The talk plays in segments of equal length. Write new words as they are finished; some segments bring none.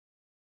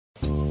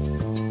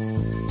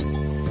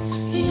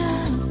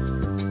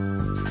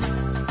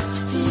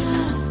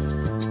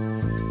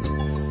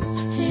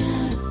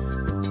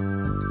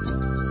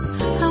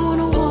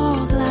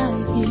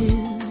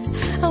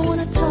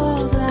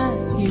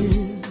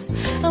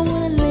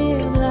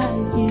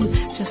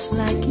just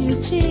like you,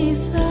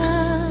 Jesus.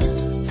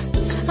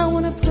 I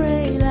wanna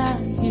pray like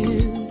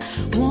you,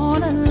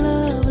 wanna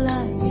love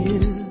like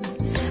you,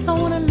 I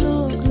wanna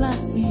look like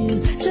you,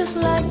 just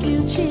like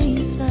you,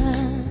 Jesus.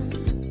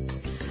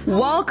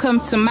 Welcome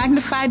to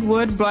Magnified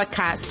Word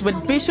Broadcast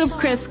with Bishop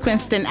Chris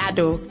Quinston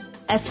Addo,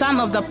 a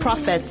son of the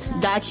prophet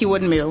Dag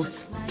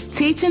Heward-Mills.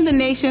 Teaching the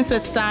nations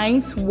with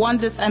signs,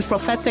 wonders, and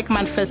prophetic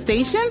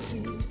manifestations,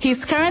 he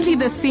is currently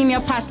the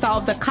senior pastor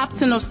of the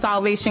Captain of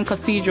Salvation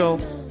Cathedral,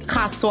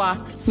 Kaswa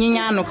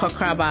Nyinyano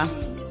Kokraba.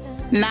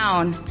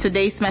 Now,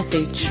 today's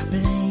message.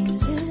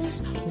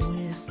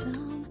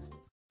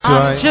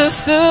 I'm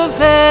just a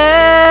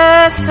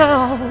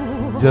vessel.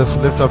 Just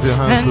lift up your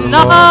hands to the and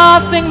Lord.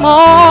 nothing more.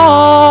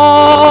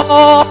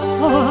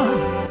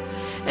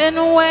 And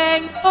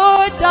when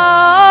you're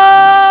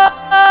done,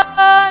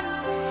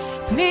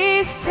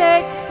 please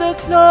take the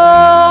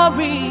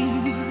glory.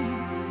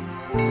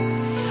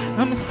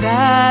 I'm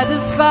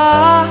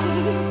satisfied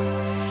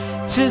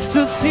just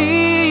to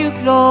see you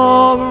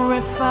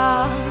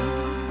glorified.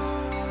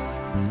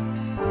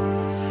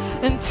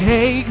 And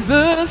take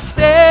the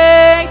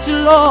stage,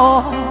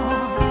 Lord,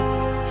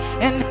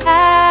 and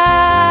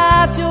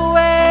have your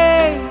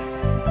way.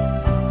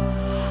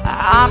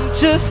 I'm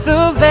just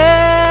a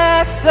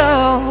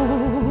vessel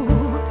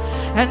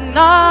and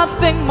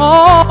nothing more.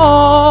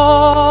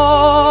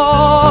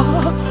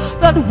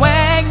 But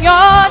when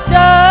you're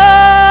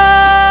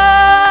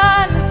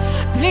done,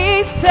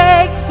 please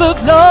take the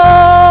glory.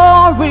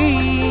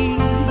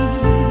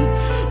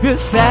 We're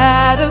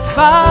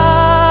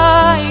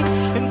satisfied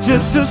and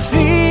just to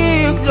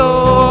see you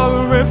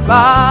glorified.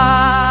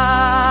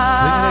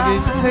 Sing it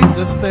again. Take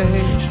the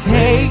stage.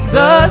 Take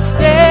the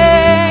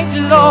stage,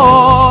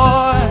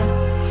 Lord,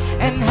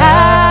 and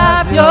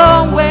have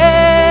your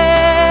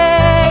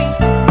way.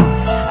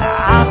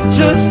 I'm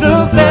just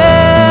a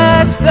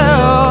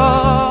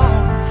vessel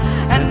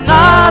and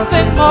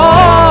nothing more.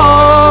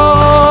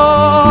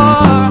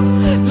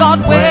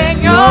 Lord,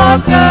 when you're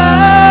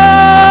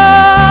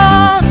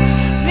done,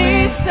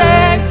 please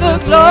take the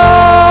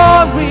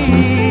glory.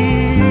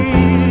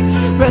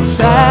 We're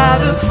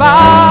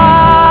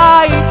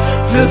satisfied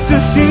just to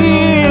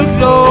see you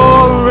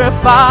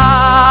glorified.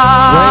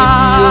 When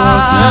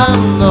you're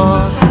done,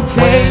 Lord,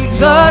 take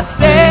the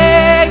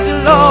stage,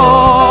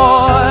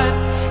 Lord,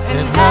 and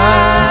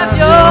have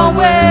your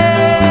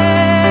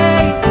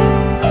way.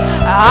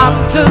 I'm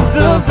just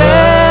a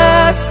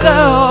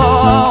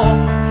vessel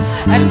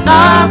and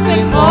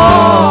nothing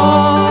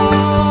more.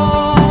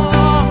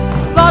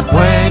 But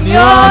when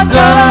you're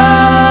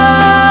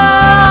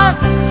done,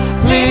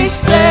 please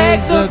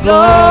take the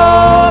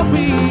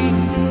glory.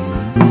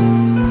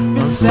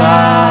 We're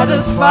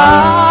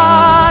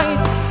satisfied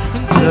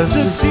and just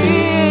to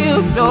see you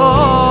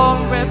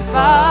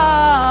glorified.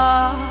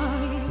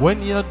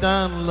 when you're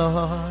done,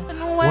 Lord,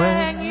 And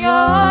when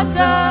you're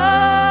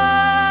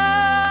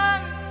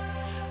done,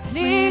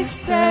 please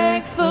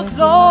take the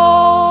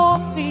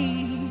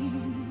glory.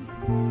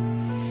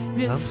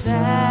 We're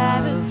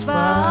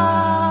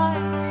satisfied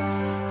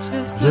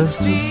just to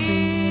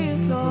see you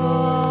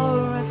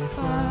glorified.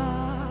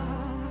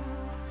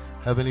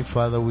 Heavenly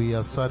Father, we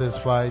are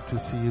satisfied to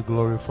see you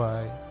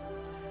glorified.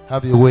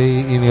 Have your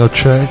way in your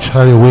church.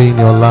 Have your way in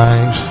your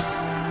lives.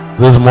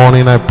 This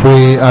morning I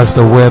pray as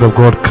the word of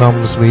God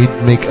comes, may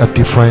it make a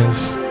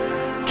difference.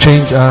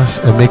 Change us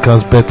and make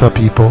us better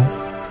people,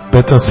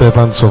 better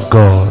servants of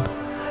God.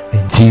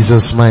 In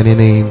Jesus' mighty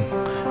name.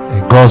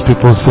 And God's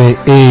people say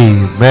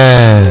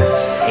amen.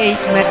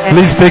 Amen.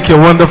 Please take your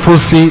wonderful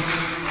seat.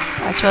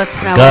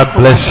 God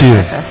bless you. I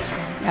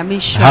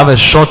have a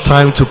short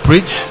time to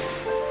preach.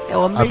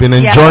 I've been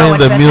enjoying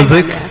the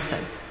music.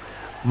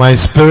 My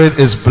spirit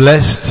is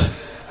blessed.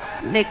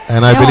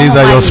 And I believe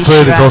that your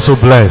spirit is also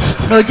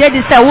blessed.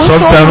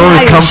 Sometimes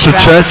when we come to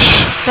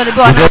church,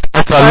 we just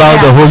have to allow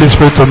the Holy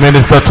Spirit to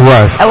minister to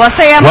us.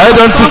 Why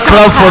don't you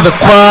clap for the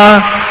choir,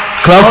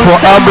 clap for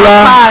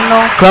Abla,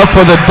 clap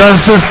for the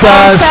dancing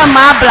stars.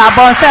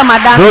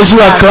 Those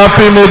who are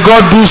clapping, may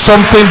God do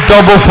something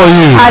double for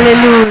you.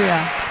 Hallelujah.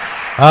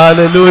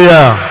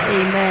 Hallelujah.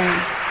 Amen.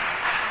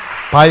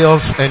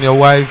 Pius and your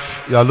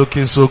wife, you are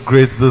looking so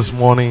great this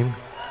morning.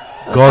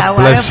 God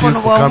bless you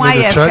for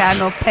coming to church.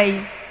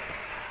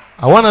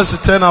 I want us to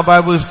turn our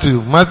Bibles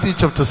to Matthew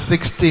chapter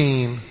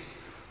 16,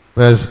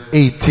 verse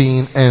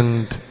 18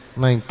 and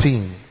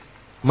 19.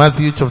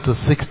 Matthew chapter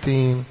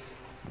 16,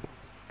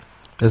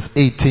 verse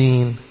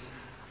 18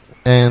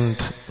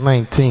 and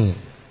 19.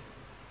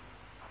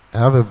 I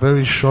have a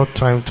very short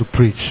time to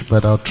preach,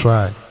 but I'll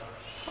try.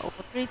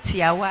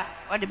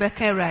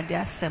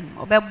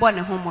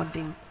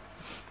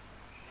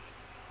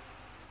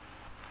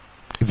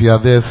 If you are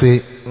there,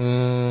 say,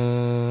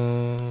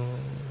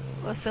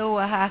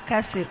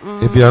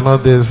 If you are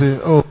not there, say,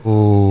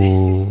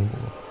 oh.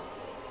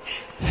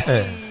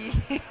 Hey.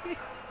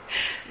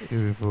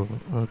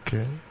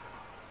 Okay.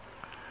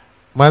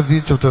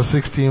 Matthew chapter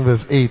 16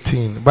 verse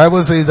 18. The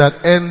Bible says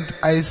that, and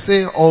I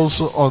say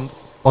also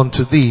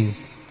unto thee,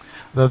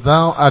 that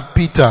thou art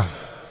Peter,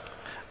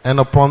 And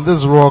upon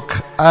this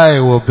rock I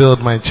will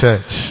build my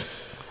church,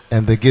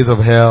 and the gates of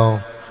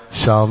hell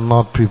shall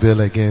not prevail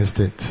against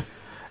it.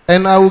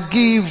 And I will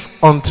give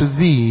unto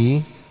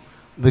thee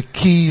the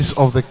keys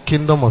of the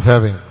kingdom of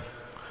heaven.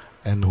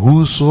 And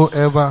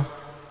whatsoever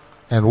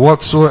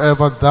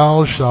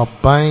thou shalt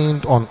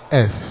bind on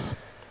earth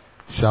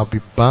shall be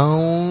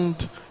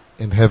bound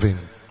in heaven.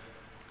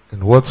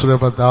 And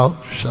whatsoever thou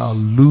shalt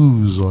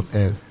loose on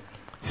earth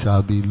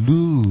shall be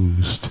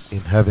loosed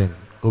in heaven.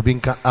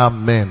 Obinka,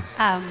 amen.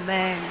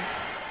 Amen.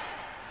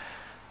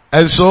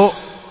 And so,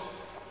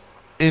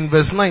 in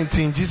verse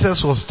 19,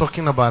 Jesus was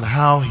talking about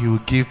how he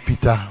would give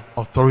Peter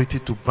authority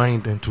to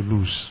bind and to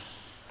loose.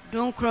 He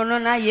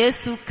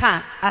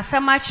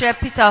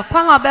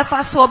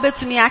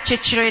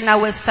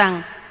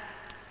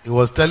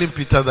was telling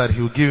Peter that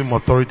he would give him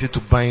authority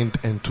to bind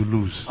and to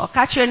loose. The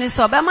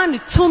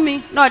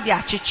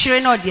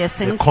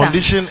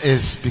condition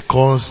is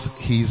because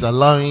he is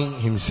allowing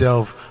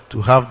himself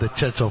to have the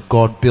church of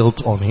God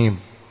built on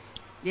him.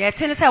 For you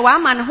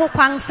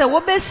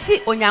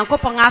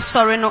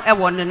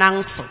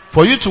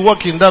to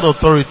walk in that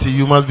authority,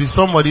 you must be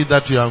somebody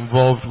that you are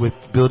involved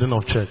with building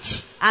of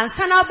church. How many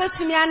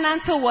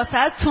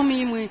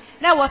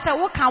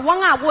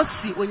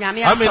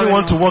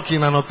want to walk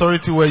in an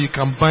authority where you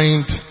can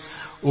bind,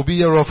 Obi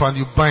Yerof and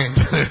you bind?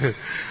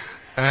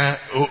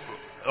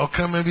 Or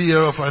can maybe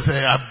Yerof and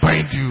say, I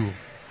bind you.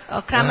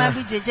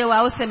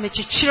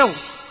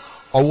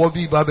 Or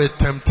Wabi Babe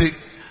tempted,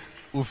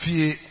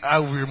 Ufi, I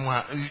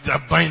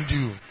bind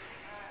you.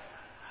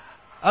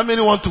 How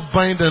many want to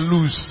bind and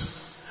loose?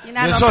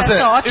 Yes, so if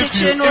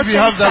you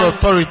have that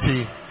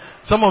authority,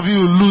 some of you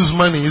will lose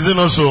money, is it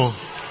not so?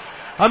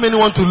 How many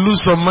want to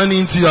lose some money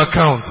into your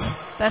account?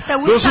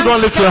 Those who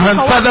don't lift your hand,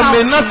 Father,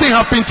 may nothing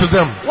happen to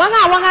them.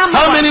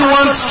 How many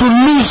want to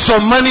lose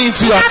some money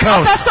into your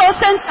account?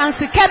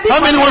 How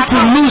many want to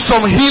lose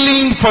some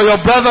healing for your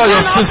brother or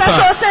your sister?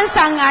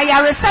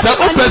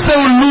 The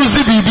person will lose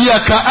it,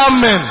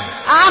 amen.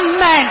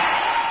 Amen.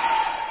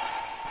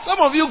 Some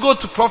of you go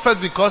to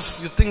prophets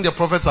because you think the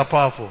prophets are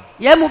powerful.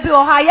 And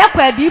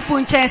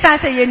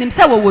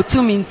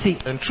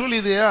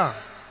truly they are.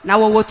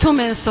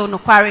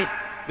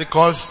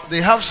 Because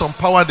they have some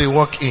power they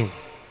walk in.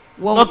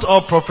 Not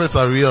all prophets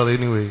are real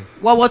anyway.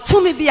 But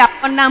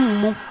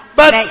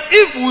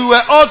if we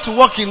were all to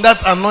walk in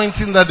that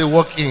anointing that they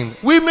walk in,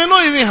 we may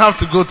not even have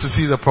to go to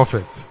see the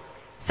prophet.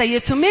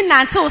 And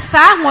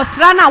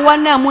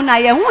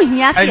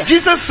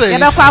Jesus says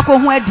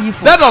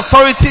that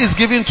authority is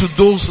given to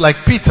those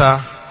like Peter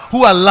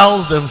who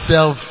allows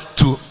themselves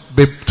to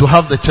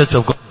have the church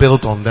of God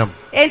built on them.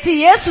 This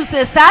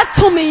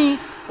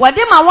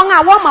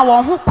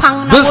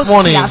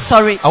morning, I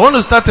want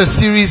to start a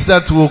series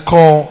that we'll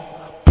call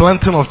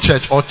Planting of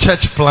Church or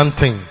Church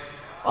Planting.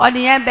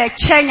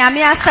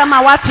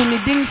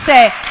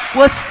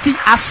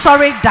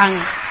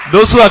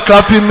 Those who are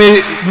clapping,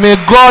 may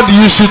God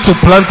use you to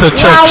plant a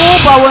church.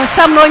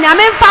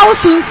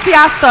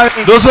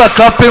 Those who are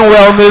clapping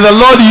well, may the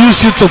Lord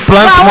use you to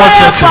plant more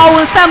churches.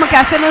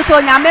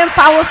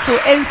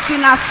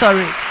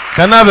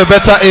 Can I have a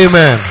better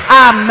amen?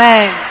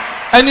 Amen.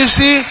 And you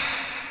see,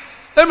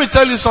 let me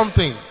tell you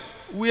something.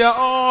 We are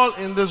all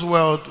in this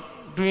world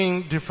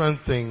doing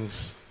different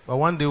things, but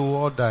one day we will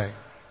all die.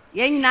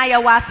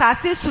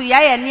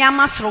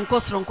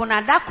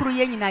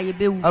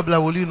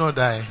 Abla, will you not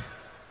die?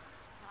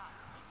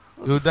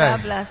 You'll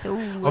die.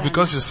 Or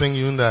because you sing,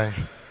 you won't die.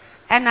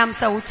 Reverend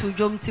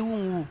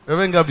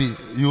Gabi,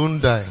 you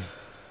won't die.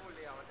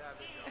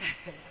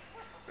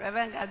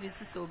 Reverend Gabi,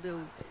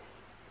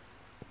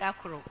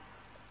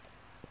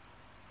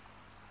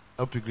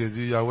 Happy Grace,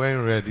 you are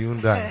wearing red, you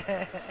won't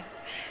die.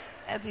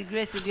 Happy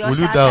Grace, will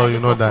you die or you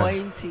not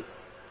die?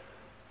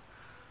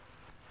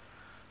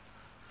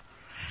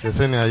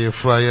 Yesenia, you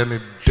fry any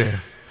day.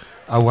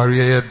 I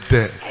worry a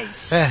day.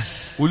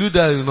 Will you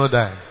die or you not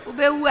die?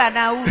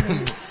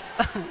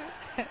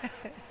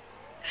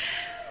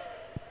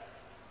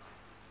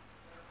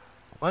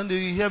 One day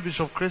you hear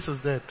Bishop Chris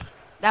is dead.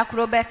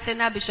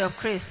 Bishop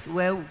Chris,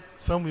 well.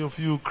 Some of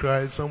you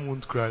cry, some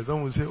won't cry.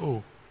 Some will say,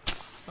 oh,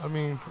 I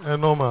mean,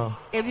 normal.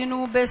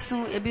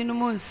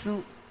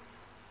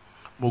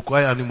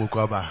 Mukwaya ni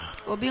mukwaba.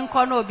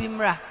 Obinkono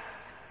obimra.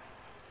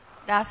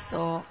 That's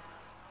all.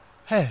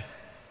 Hey.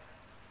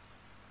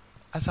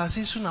 As I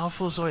see soon, I'll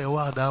feel so a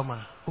wild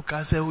ama.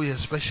 Okaze we a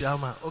special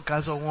ama.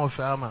 Okaze one of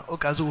ama.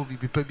 Okaze will be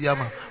pepe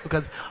ama.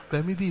 Okaze,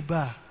 but maybe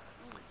ba.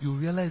 You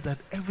realize that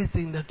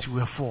everything that you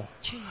were for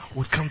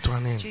will come to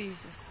an end.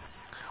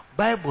 Jesus.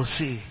 Bible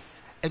say,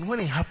 and when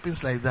it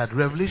happens like that,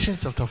 Revelation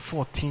chapter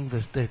 14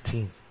 verse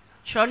 13.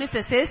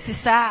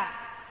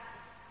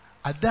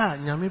 Ada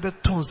nyame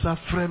beton sa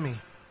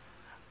frame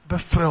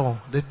befreo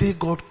the day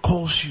God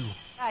calls you.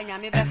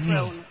 And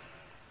me.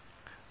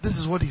 This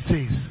is what he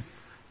says.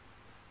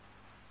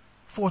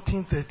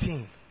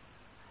 14:13.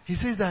 He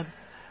says that,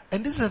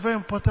 and this is a very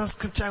important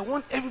scripture. I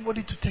want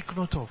everybody to take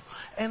note of.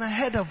 And I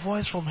heard a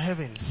voice from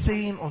heaven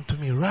saying unto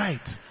me,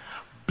 write,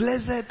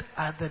 blessed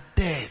are the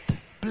dead,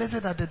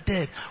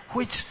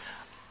 which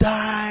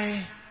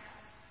die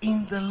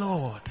in the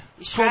Lord.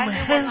 From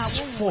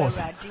henceforth,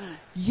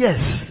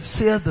 yes,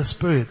 saith the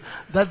Spirit,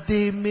 that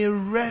they may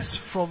rest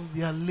from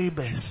their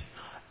labors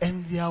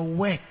and their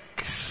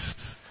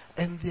works,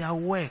 and their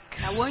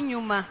works,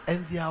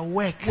 and their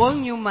works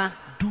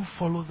do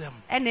follow them.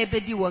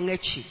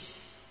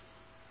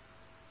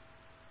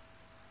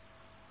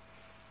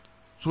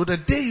 So the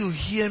day you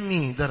hear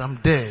me that I'm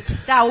dead,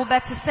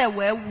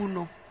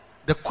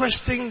 the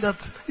question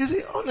that, you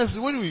see,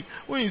 honestly, when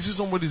you see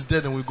somebody's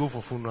dead and we go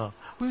for funeral,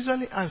 we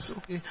usually ask,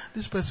 okay,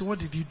 this person, what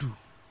did he do?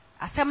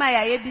 When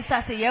you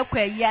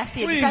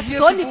hear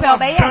people have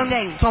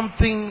done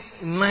something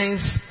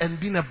nice and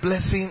been a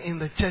blessing in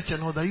the church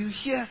and all that, you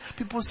hear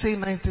people say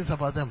nice things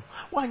about them.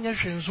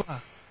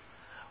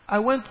 I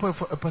went for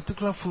a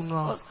particular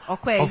funeral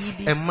of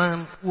a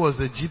man who was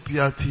a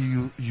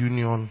GPRT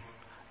union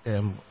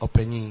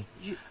opinion,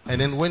 and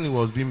then when he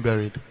was being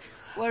buried,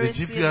 the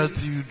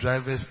GPRTU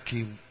drivers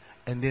came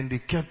and then they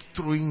kept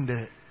throwing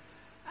the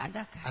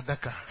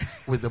adaka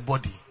with the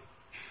body.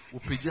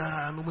 Because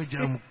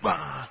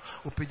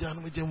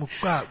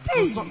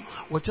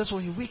what just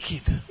when you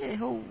wicked.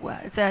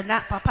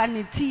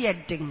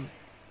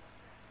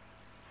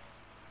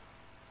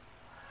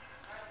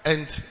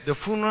 And the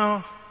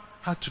funeral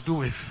had to do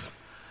with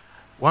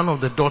one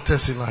of the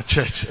daughters in our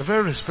church, a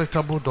very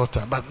respectable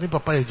daughter, but me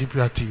papa a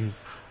GPRTU.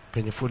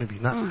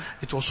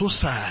 It was so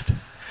sad.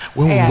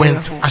 When we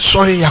went, I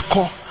saw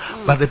Yako,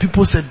 but the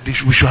people said we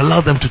should allow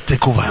them to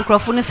take over.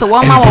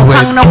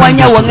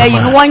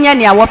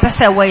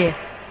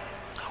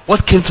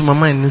 What came to my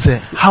mind is,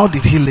 how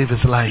did he live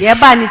his life?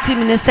 Some of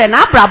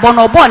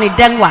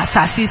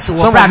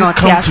you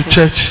come to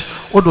church,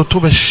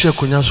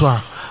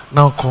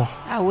 now call.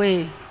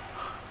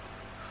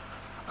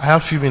 I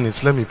have a few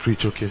minutes, let me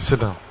preach, okay?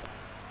 Sit down.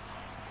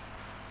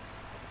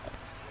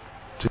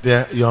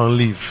 Today you're on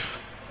leave.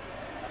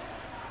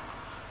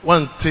 We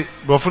have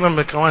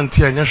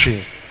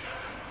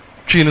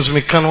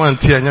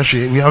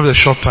a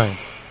short time.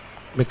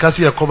 And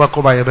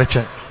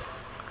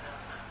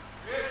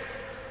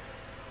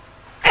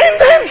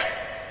then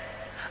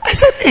I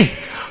said, hey,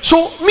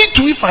 so me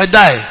too, if I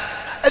die,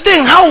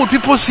 then how will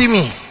people see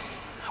me?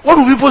 What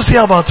will people say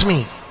about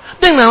me?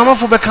 Then I'm not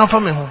for back for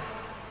me home.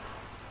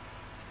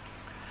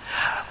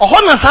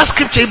 Honest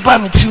scripture by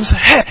me to say,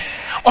 hey,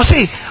 or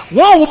say,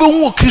 one will be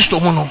more Christo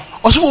mono,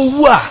 or so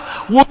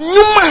what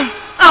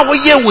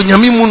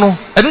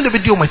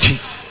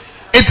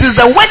it is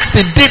the works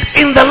they did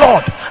in the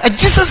Lord. And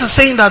Jesus is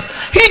saying that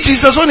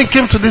Jesus, when he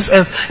came to this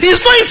earth, he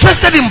is not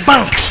interested in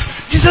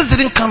banks. Jesus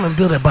didn't come and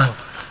build a bank.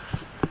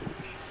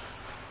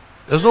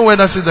 There's no way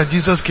that says that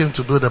Jesus came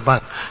to build a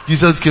bank.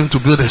 Jesus came to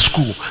build a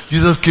school.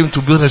 Jesus came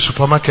to build a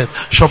supermarket,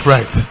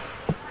 ShopRite.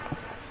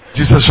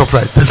 Jesus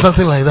ShopRite. There's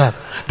nothing like that.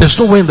 There's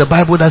no way in the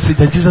Bible that says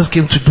that Jesus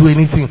came to do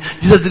anything.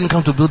 Jesus didn't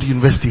come to build a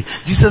university.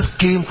 Jesus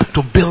came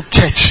to build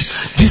church.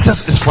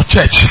 Jesus is for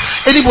church.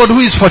 Anybody who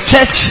is for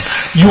church,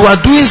 you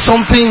are doing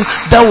something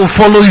that will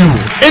follow you.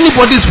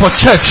 Anybody is for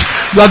church,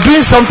 you are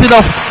doing something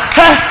of,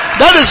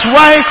 that is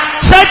why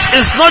church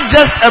is not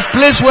just a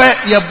place where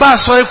your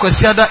boss or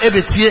kwesiada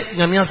ebetie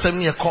nyamiansem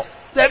yeko.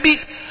 There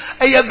be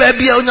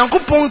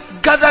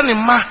gather in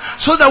ma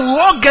so that we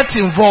all get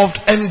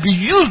involved and be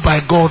used by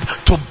God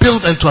to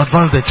build and to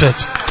advance the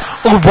church.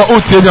 And Lutina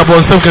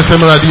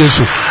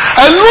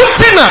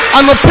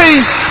and the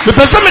pay the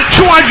person me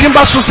try dream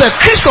back so say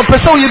Christo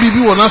person ye bibi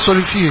wona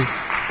sorry fie.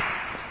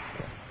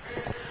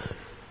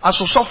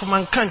 Aso sofo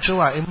man kan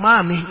chewa e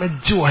ma me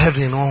gi wo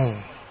heaven no.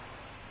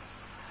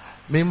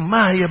 Me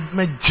ma ye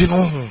me gi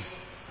no ho.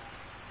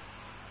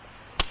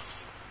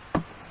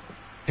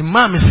 E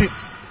ma me say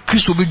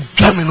Christo be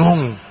jamming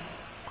home.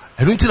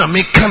 I don't think I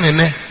make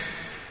canon.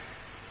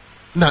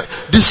 Now,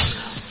 this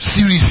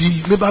series,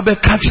 maybe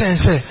catch and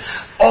say,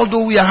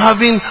 although we are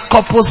having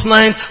couples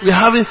night, we are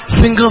having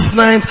singles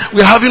night, we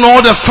are having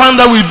all the fun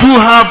that we do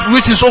have,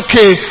 which is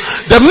okay.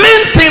 The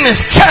main thing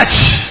is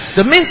church.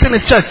 The main thing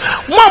is church.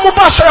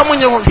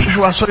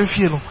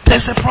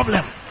 There's a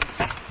problem.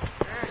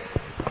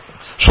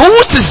 So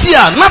what is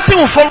here? Nothing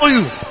will follow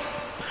you.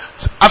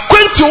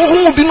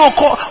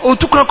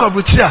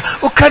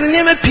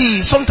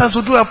 Sometimes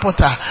we do a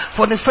potter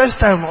for the first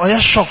time or you're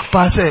shocked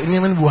by say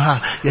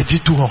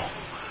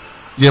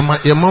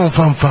your mom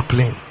found for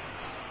plane.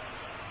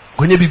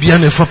 When you be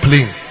behind a for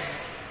plane.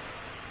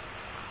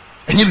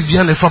 And you be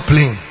behind a for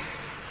plane.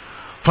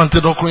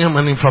 Fantedoko your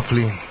man in for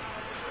plane.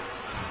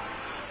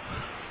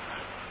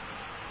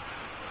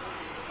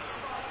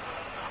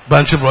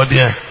 Bunch of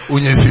brother,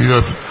 when you're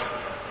serious.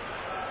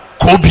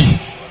 Kobe.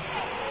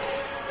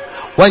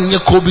 When you're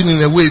Kobe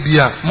in a way, be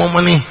more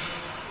money.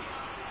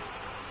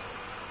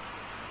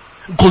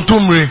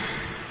 Gotumre.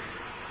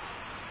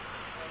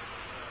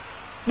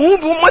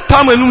 Move what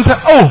time and you say,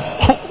 oh,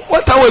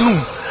 what I will do.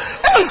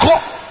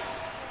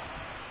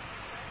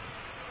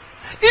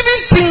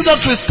 Even things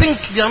that we think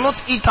they are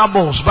not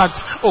eatables,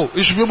 but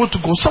you should be able to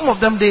go. Some of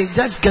them they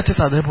just get it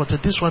at the airport.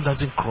 This one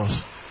doesn't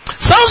cross.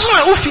 Sounds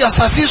like Ufi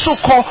Assassin so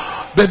called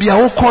Baby,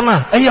 I will corner.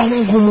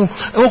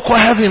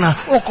 Heaven,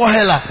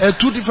 hell,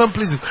 two different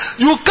places.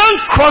 You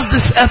can't cross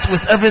this earth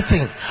with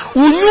everything.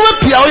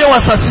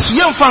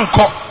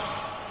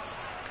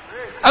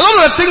 A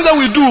lot of the things that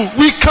we do,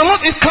 it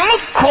cannot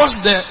cross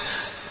the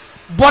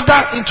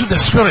border into the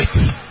spirit.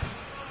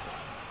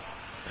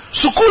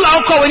 School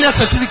alcohol when your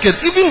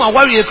certificate, even my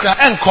warrior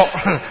anchor.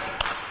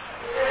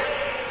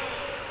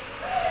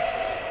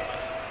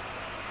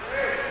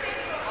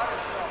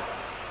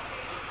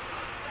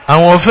 I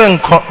want to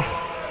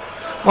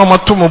Mama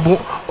Tomobo,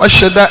 what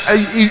should I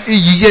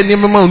ye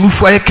mama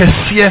unufu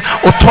ayekesie,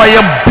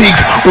 otoya big,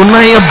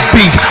 unaya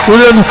big,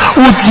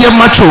 uye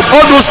macho,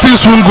 all those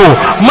things won't go.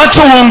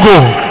 Macho won't go.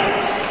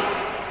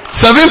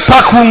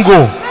 7-pack won't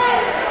go.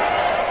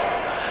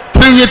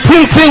 3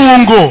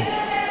 won't go.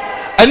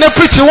 And the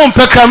preacher won't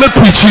pick up me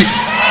preaching.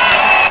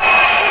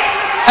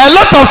 A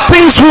lot of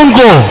things won't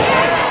go.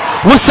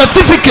 With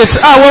certificates,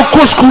 I will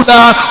school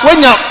when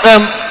you're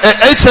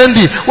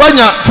HND, when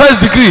you're first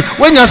degree,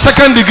 when you're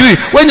second degree,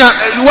 when you're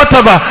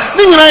whatever.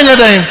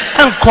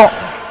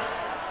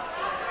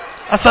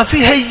 As I say,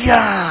 hey,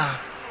 yeah.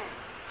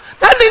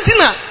 I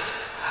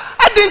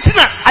didn't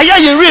know. I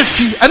am a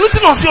refi. I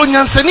don't know. See,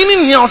 onyansanini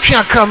niya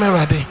otwe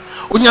camera de.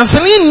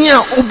 Onyansanini niya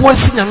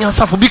obosi nyamia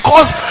safo,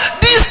 because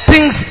these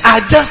things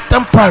are just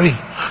temporary.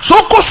 So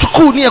go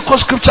school near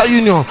scripture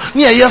union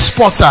near your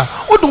sports are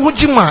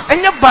odujima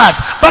and you're bad,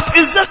 but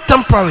it's just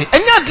temporary.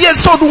 And your dear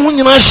so do when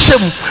you're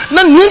shame.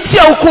 Nan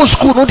nintia go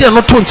school no dear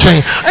not to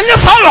change. And your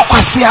sound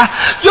kwasia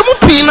you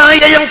mupina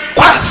ya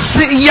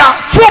kwasi ya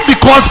for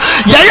because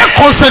ya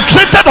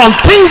concentrated on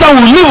things that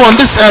will live on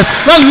this earth.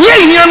 Now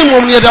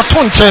near that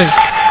don't change.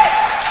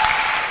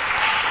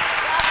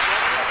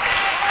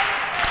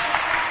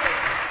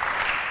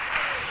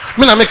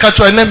 Me na me catch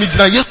your enemy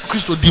jina Yesu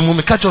Kristo di mu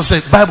me catch your say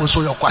Bible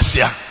so your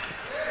kwasia.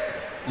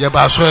 Ye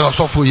ba so your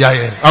so for ya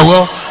yen.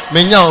 Awo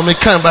me nya o me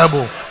kan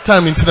Bible.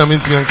 Time intina me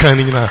ntina kan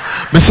ni na.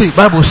 Me say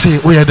Bible say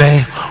o ye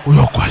dan o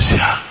your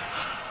kwasia.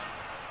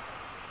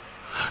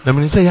 Na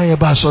me say ya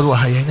ba so ro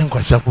ha ye nya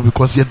kwasia for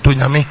because ye do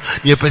nyame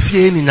ye pese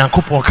ye ni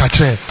Nyankopon ka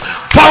kire.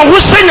 Fa ho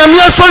se nyame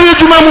aso ye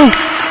djuma mu.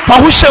 Fa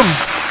ho shem.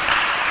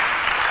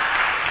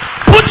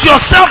 Put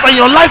yourself and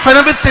your life and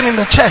everything in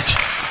the church.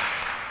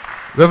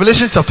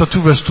 Revelation chapter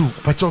 2 verse 2.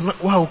 But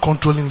why are we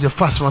controlling the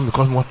first one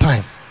because more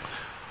time?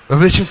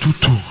 Revelation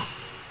 2:2.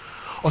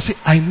 Or say,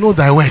 I know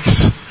thy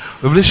works.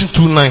 Revelation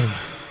 2:9.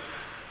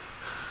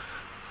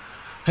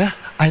 Yeah?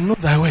 I know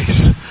thy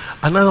works.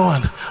 Another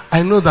one.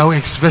 I know thy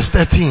works. Verse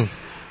 13.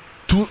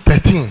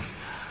 2:13.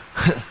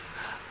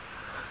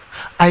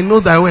 I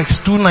know thy works.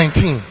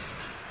 2:19.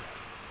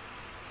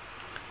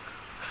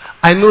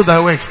 I know thy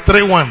works.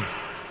 3:1.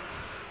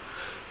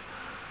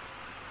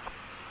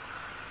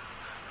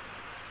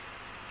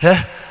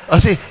 Yeah? I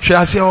say,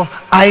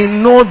 I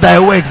know thy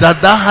works,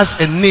 that thou hast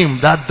a name,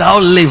 that thou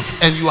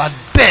live, and you are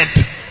dead.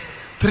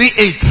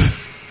 3:8.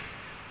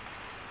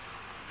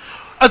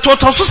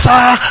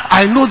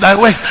 I know thy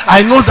works,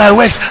 I know thy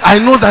works, I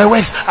know thy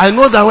works, I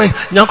know thy works.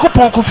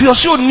 Nyankopon kofi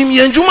osi onim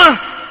ye njuma.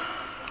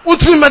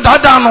 Utimi me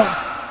dada no.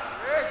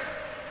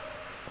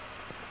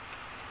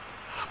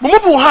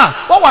 Mumu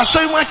ha, what was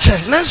so much?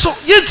 Nanso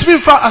yetimi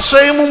fa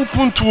asoye mu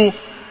mpuntuo.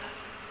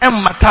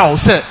 Matao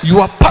said,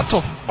 you are part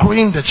of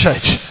growing the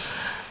church.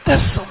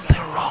 There's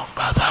something wrong,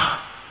 brother.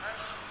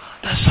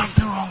 There's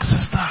something wrong,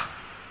 sister.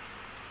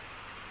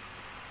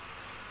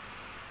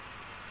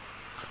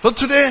 But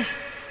today,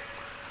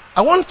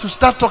 I want to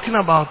start talking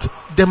about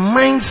the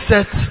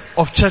mindset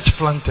of church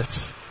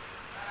planters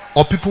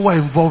or people who are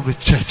involved with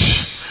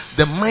church.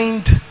 The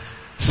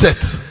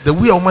mindset, the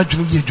way of my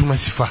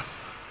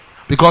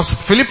because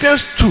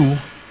Philippians 2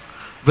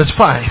 verse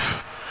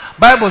 5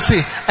 Bible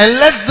say, and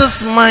let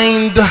this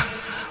mind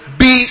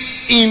be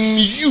in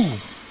you,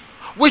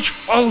 which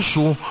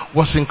also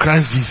was in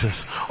Christ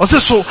Jesus. O say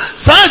so,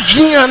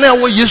 sajina na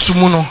wo Yesu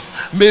mu no,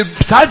 me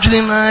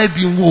sajina na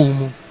bi wo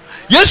mu.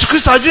 Yesu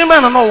Christo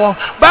ajina na no.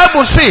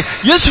 Bible say,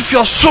 Yesu fi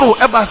osoro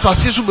eba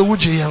asase so be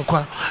wuje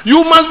yankwa.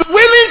 You must be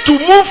willing to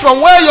move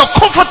from where your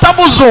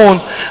comfortable zone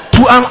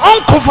to an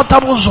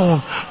uncomfortable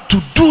zone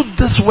to do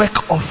this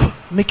work of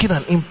making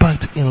an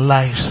impact in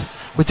lives,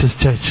 which is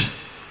church.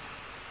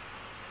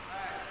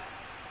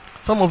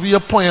 Some of you are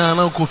pointing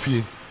out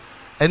coffee.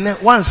 And then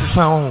once it's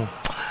on,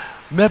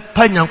 me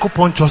pa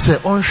Nyankopon cho say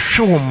on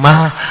show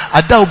ma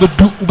ada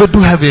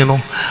ubedu heaven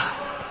no.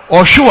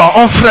 Or show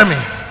on frame.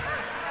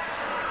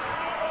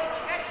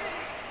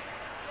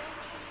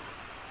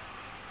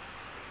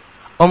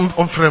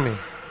 On frame.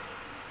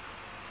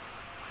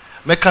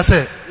 Me ka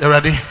say, you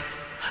ready?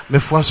 Me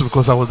force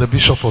because I was the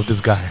bishop of this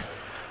guy.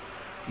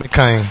 Me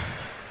kind.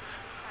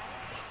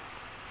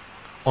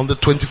 On the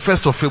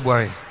 21st of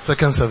February,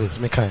 second service,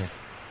 me kind.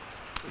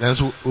 And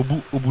so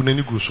Obu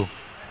Neni Guso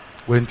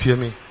went to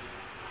me.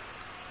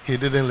 He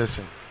didn't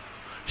listen.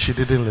 She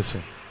didn't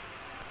listen.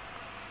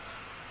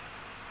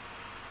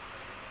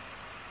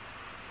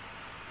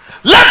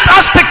 Let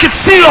us take it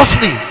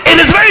seriously. It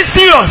is very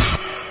serious.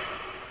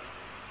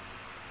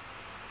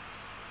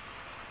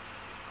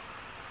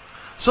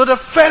 So the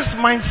first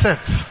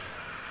mindset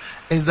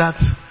is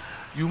that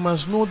you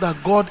must know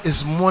that God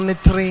is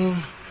monitoring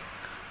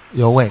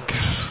your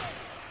works.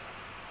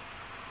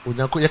 You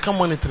can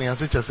monitoring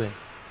as it say.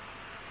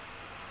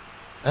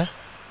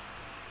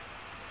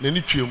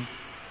 Neni twem.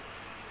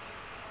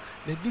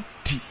 Neni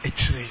ti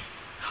echire.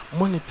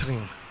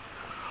 Monitoring.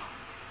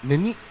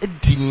 Neni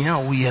edinia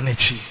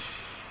uyenechi.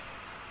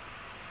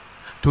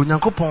 To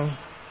Nyankopon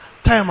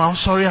time I'm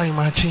sorry I'm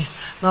machi.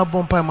 Now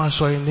bompa I'm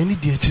sorry. Neni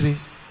di echire.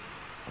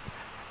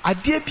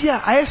 Adie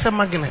bia ayese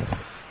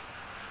magnet.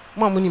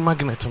 Mo amuni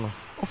magnet no.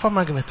 Ofa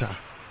magnet a.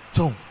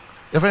 So,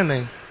 your friend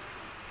name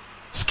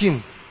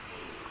Steam.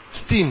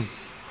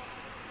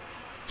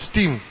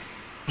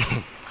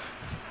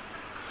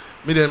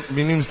 Me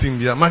name Steam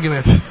bia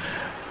magnet.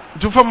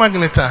 To for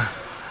magnet a.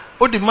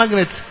 O the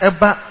magnet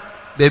eba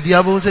baby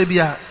abo say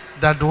bia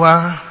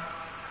dadwa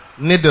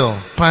needle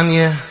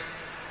pannier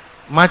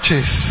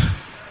matches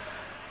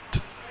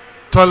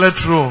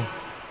toilet roll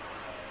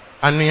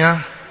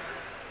anua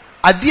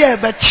ade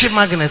eba chi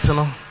magnet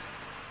no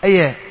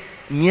eye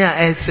nia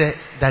etse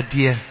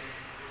dadie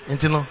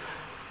enti no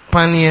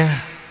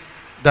pannier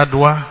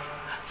dadwa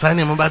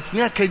sane mo bat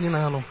nia ka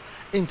nyina no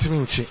entimi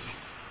nchi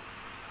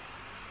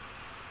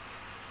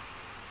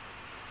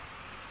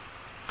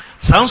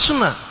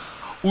sansuna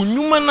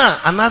unyuma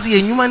na anazi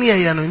enyuma ne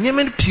ye no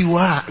nyema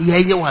piwa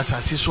ye wa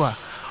asase so a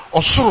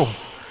osoro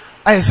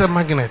ayese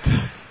magnet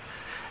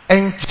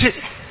enchi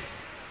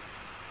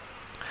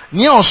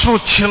nia osoro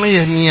chi no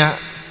ye nia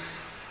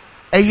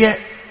eye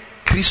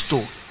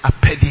Kristo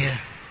apedie.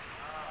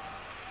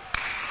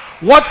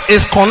 What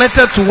is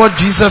connected to what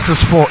Jesus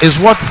is for is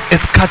what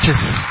it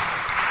catches.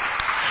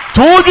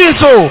 Told you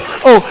so.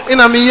 Oh,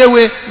 ina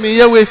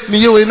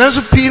miyewe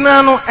naso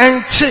pina no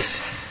enchi.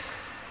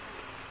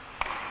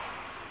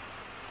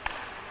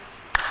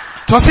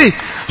 To say,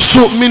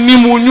 so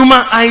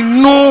minimunyuma, I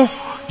know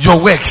your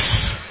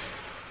works.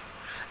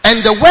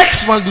 And the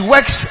works must be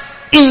works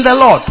in the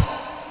Lord.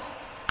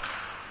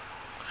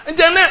 And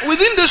then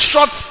within this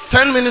short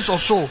 10 minutes or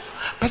so,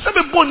 and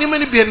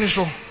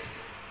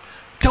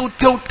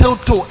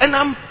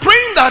I'm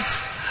praying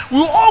that we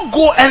all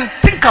go and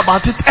think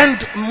about it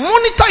and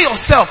monitor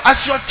yourself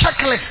as your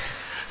checklist.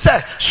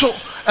 Say, so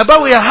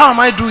about where, how am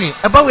I doing?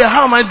 About where,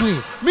 how am I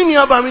doing?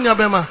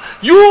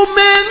 You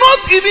may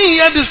not even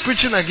hear this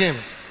preaching again.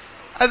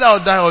 Either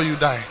I'll die or you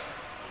die.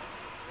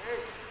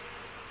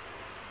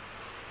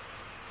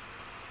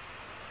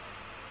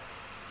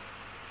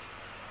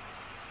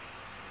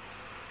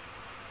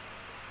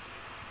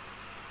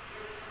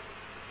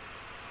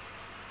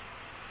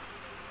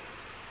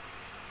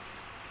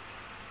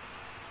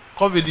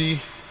 COVID,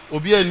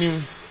 obi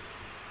anim.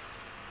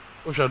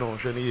 Oshano,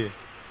 oshani.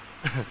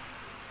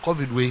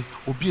 COVID way,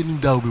 obi anim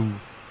da obewu.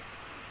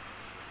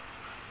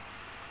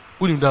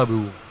 Unim da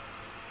obewu.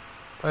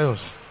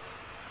 Pious.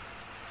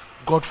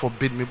 God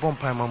forbid me bon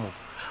pai mamo.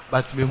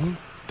 But me hu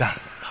da.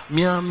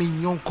 Me ami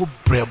nyonko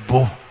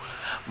brebo.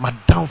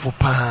 Madam for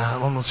pa,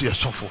 no see your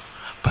shuffle.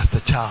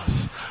 Pastor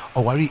Charles.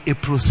 Owari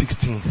April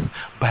 16th.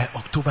 By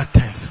October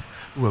 10th.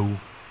 Wewu.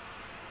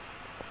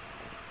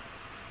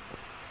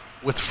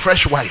 With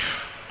fresh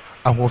wife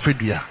and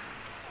wofedua.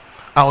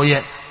 Awo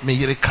ye me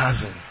yere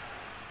cousin.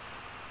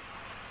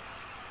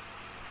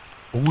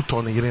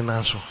 Owuto ne yere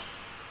nanso.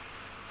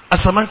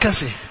 Asamanka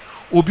se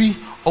obi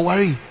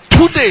owari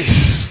 2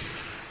 days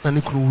na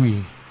ne kunu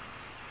wi.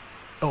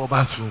 Ewo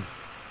bathroom.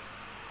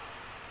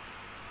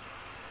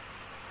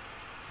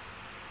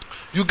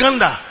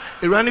 Uganda,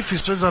 Irani for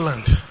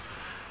Switzerland.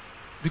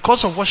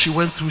 Because of what she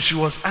went through, she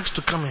was asked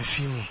to come and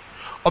see me.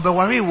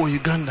 Obewari wo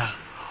Uganda.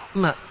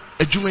 Na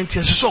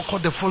Ejumenti, she saw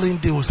called the following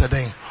day was a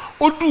day.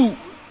 Odu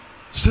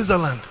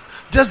Switzerland.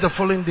 Just the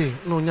following day.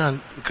 No nyan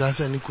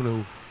krasa ni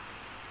kunewu.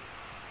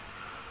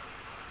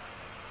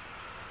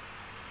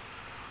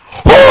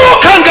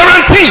 Who can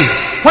guarantee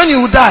when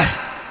you will die?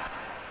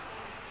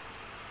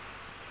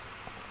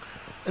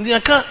 And the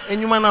account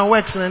and you man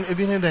works and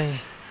ebini day.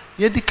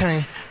 Yedi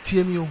kan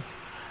TMU.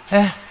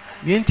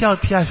 Yenti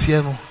out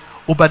here no.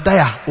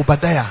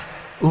 Obadiah.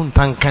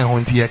 Untankan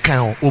honti ye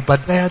kan.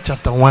 Obadiah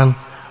chapter 1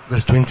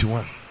 verse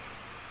 21.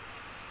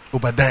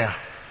 Obadiah.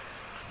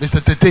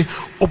 Mr. Tete,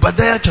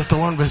 Obadiah chapter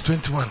 1 verse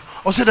 21.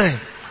 Or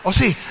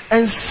say,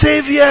 and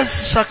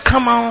saviors shall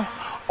come out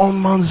on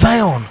Mount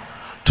Zion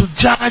to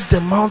judge the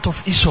mount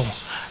of Esau,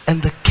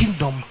 and the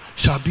kingdom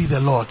shall be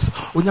the Lord's.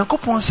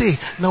 Onyankopon say,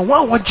 now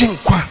one watching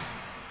kwa.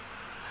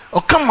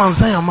 Or come Mount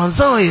Zion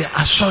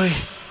sorry.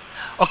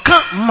 Or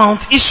come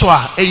Mount Esau,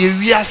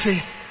 wiase.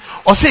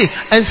 Or say,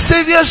 and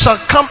saviors shall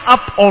come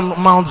up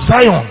on Mount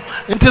Zion.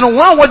 Until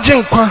one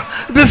watching kwa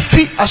be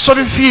fi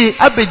asori fi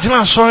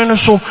abegina asori no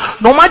so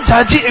no ma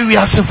judge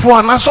ewiasefo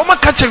ana so ma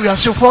catch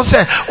ewiasefo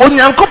say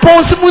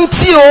onyankopon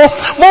simunti o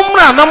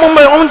momra na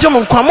momma onje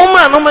monkwa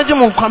momra na maje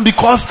monkwa,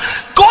 because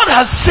God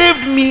has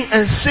saved me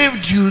and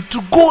saved you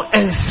to go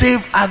and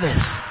save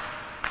others.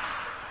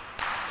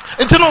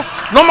 Until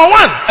number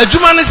 1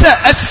 adwuma ne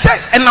say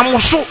enam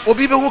so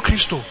obi be ho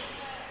Kristo.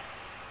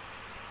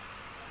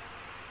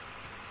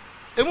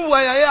 Emu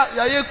wa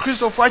ya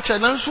Christo facha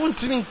na nso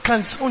untimi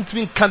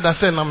nkan da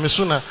se na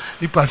meso na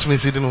ni pass me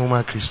se de no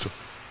ma Christo.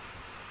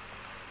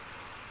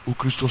 O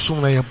Christo so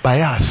na ya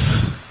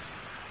bias.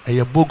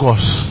 Ya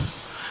bogus.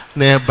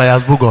 Na ya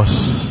bias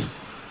bogus.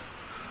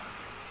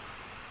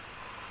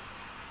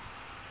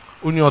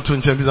 Uni otu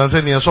nche bi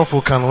zanse ni so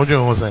fo kan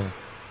odwen ho san.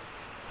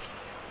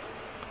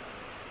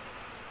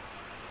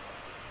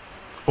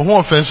 O ho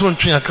offense on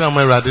twen akra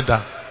ma Awurade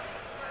da.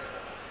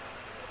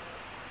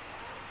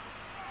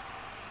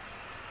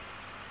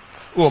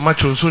 O ma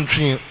chonso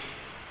ntwen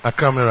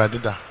akra ma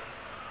Awurade da.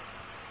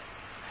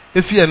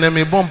 If you are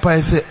me bompa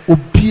I say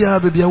obia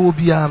bebia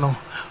obia no,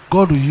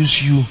 God will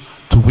use you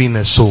to win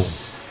a soul.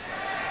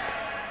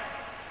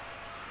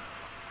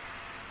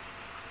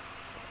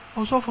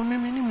 Also for me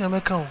nim na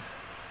meka o.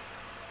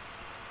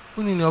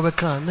 Uni ni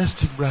obeka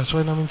next week bra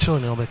so na me nche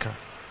oni obeka.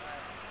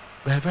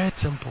 But very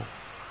simple.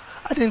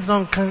 I didn't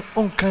know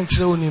on kan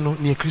kire oni no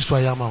ni Kristo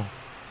ayama o.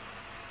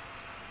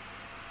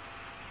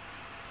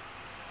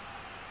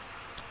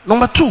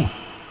 Number 2.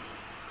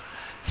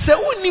 Say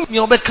uni ni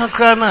obeka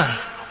kra na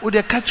o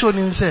de catch on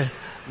him say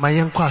my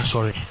yenkwa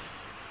sorry.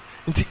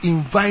 To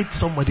invite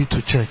somebody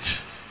to church.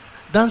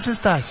 Dancing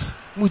stars,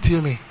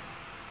 mutie me.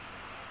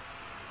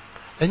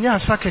 Enya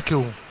asakeke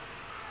o.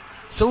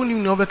 So uni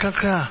ni obeka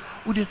kra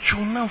o de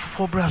twuna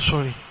for bra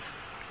sorry.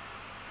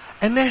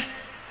 Ene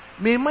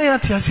may my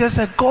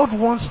said God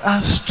wants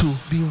us to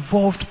be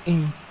involved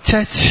in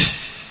church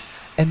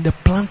and the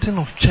planting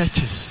of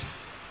churches.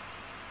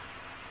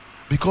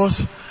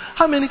 Because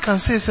how many can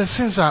say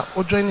since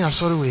or joining a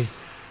sorry way?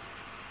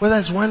 Whether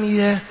it's 1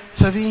 year,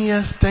 7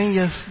 years, 10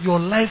 years, your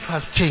life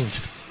has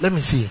changed. Let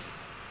me see.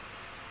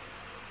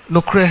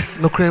 No cre,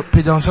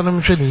 pejansa na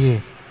mhwe ni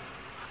ye.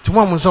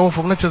 Tomorrow Musa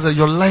from nature that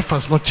your life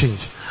has not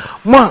changed.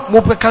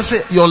 Mo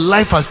say your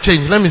life has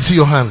changed. Let me see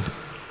your hand.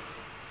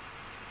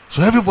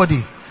 So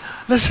everybody,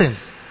 listen.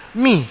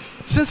 Me,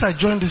 since I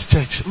joined this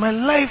church, my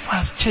life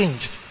has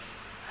changed.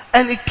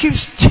 And it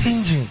keeps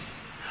changing.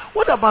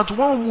 What about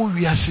one more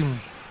we are seeing?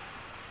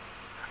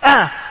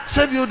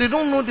 Sebio, they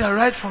don't know their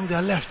right from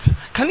their left.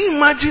 Can you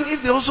imagine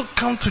if they also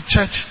come to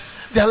church?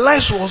 Their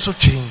lives will also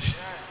change.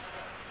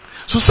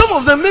 So some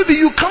of them, maybe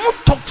you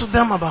cannot talk to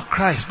them about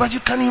Christ, but you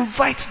can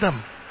invite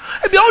them.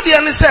 Ebi all the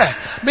any say,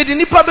 me the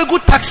nipa be go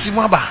taxi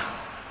mwaba.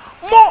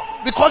 More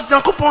because the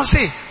coupon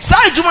say,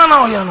 "Say juma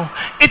na oyano."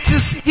 It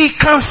is he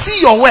can see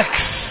your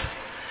works.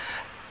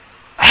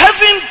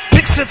 Heaven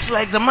picks it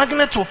like the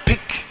magnet will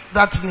pick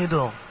that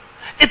needle.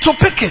 It will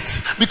pick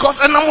it because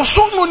and I'm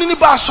so no ni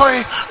ba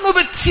sorry no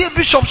be tie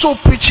bishop so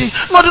preachy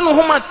no de no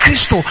homa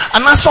Christo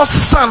and I saw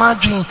son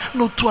adwin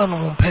no to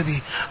no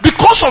pebi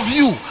because of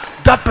you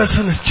that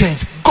person is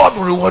changed. God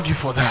will reward you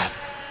for that.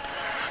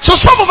 So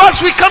some of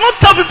us we cannot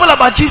tell people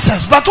about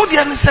Jesus, but what the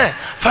end say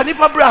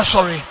fanipa bra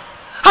sorry.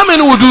 How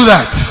many will do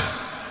that?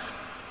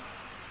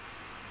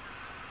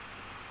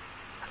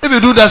 If you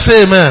do that,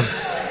 say amen.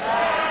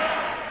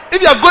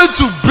 If you are going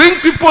to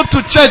bring people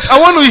to church, I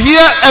want to hear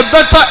a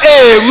better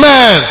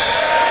amen.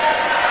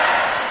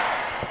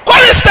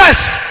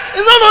 Choristers,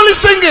 it's not only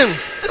singing,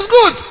 it's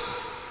good.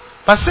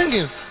 But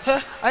singing,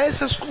 I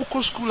say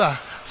schooler,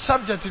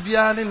 subject to be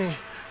any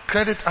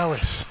credit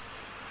hours.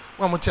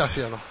 One more thing I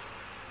say, no.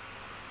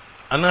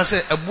 And I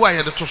say, a boy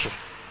had a tosho.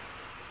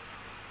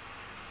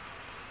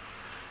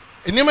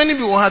 And many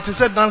people had to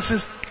say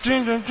dances,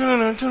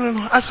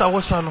 as I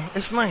was,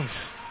 it's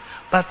nice.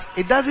 But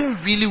it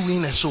doesn't really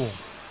win a soul.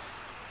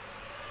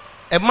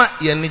 Emma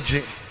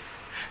yenije.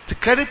 The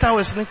credit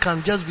hours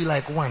can just be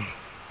like 1.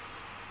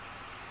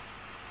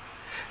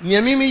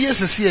 Nyamimi yes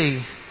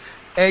say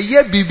a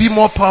year be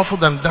more powerful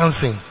than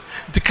dancing.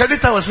 The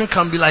credit hours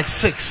can be like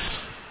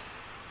 6.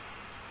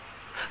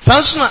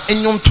 Sansuna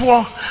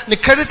enyomto the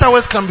credit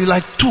hours can be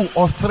like 2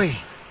 or 3,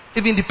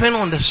 even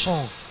depending on the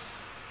song.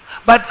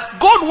 But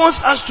God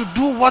wants us to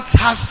do what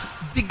has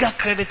bigger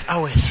credit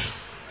hours,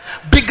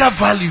 bigger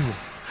value.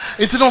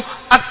 It's no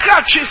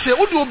Accra say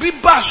would be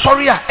bad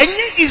sorry and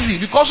easy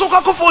because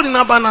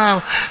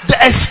the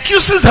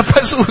excuses the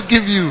person will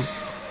give you,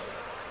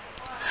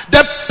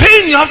 the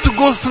pain you have to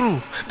go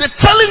through, the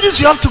challenges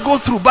you have to go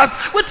through. But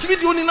what's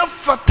with you enough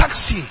for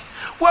taxi?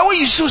 Why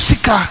you so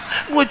sick? Now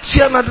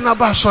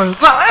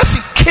as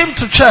he came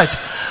to church,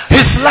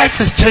 his life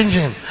is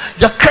changing.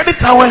 Your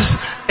credit hours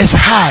is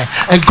high,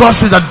 and God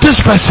says that this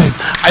person,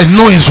 I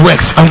know his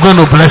works, I'm going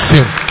to bless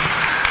him.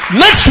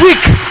 Next week,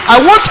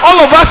 I want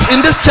all of us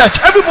in this church,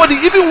 everybody,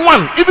 even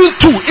 1, even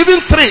 2,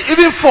 even 3,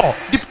 even 4,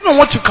 depending on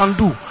what you can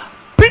do,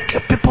 bring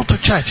people to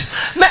church.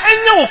 Now,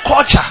 in your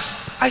culture,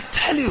 I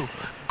tell you,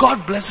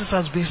 God blesses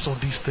us based on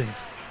these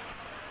things.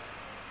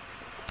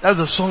 That's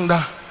the song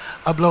that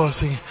Abla was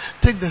singing.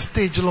 Take the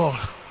stage, Lord.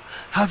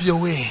 Have your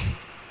way.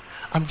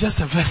 I'm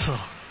just a vessel.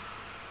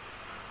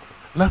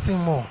 Nothing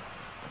more.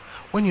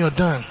 When you're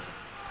done,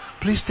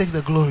 please take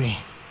the glory.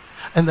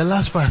 And the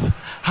last part,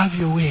 have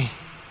your way.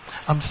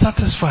 I'm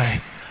satisfied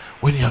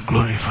when you are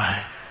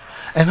glorified.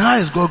 And how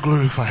is God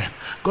glorified?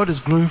 God is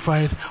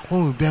glorified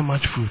when we bear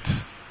much fruit.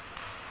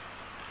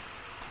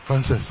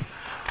 Francis,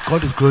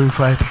 God is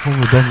glorified when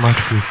we bear much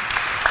fruit.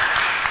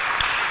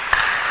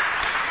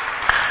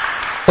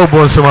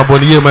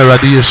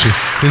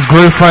 He's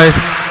glorified.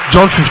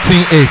 John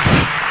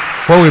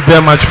 15:8. When we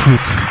bear much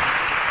fruit.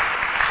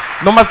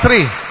 Number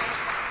 3.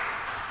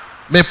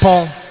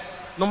 Mepon.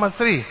 Number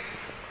 3.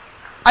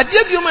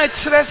 Adiabioma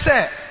echere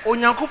say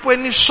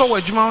onyankopon ni show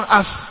adwuma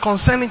as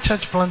concerning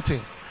church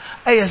planting.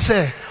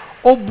 Say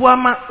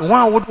obuama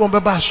one would won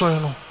beba so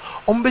no.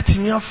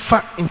 Ombetimi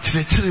afa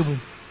nkyerɛkyerɛ mu.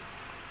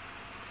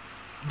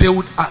 They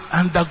would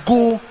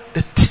undergo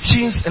the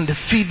teachings and the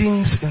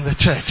feedings in the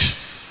church.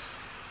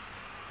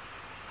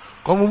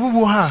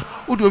 Komububu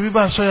ha, udi obi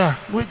ba so ya,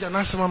 no eja na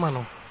asema ma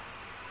no.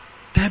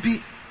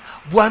 Dabi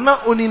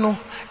buana oni no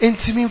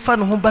entimi mfa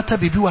no ho bata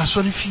bebi wa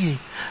so ne fie.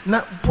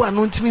 Na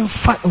buana entimi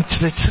mfa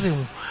nkyerɛkyerɛ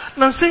mu.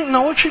 Na say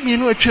na wotwe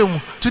mienu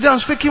atwam. Today I'm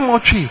speaking more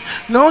tree.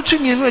 Na wotwe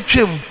mienu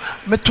atwam.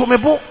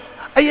 Metomebo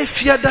aye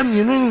fiada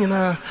mienu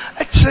nyina.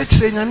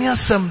 Ekyerɛkyerɛ nyame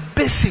asem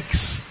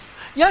basics.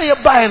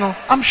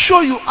 I'm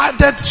sure you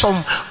added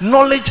some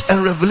knowledge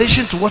and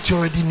revelation to what you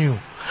already knew.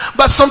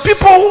 But some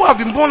people who have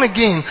been born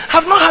again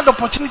have not had the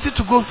opportunity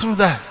to go through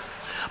that.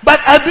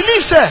 But I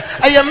believe, sir,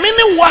 I am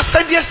many was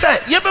said, yes, sir,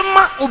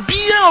 yebema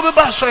obiya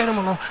obeba so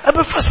enemo no,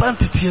 ebe fast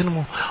entity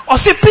enemo. Or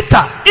say,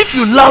 Peter, if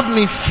you love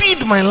me,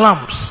 feed my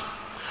lambs.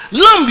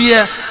 Lamb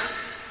here,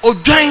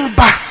 odwan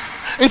ba.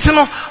 Enti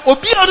no,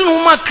 obiya odi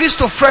no ma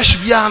Christo fresh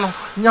biya no,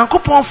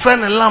 nyankopon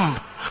friend a lamb.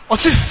 Or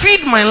say,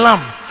 feed my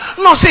lamb.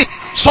 No, say,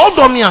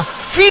 Sodomia,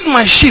 feed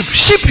my sheep.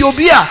 Sheep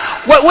yobia,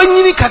 when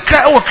you need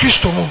kakra or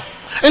Christo mo.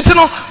 And you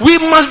know, we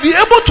must be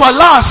able to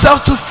allow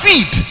ourselves to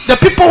feed the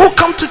people who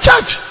come to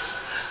church.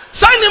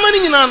 As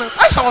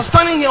I was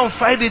standing here on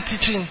Friday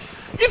teaching,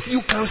 if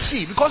you can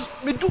see, because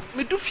me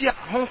do fear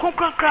Hong Kong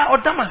cry or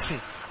Damasi,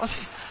 I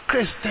say,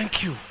 Chris,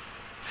 thank you.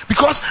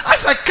 Because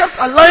as I kept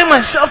allowing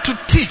myself to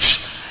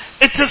teach,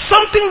 it is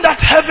something that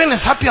heaven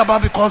is happy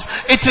about because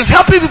it is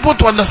helping people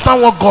to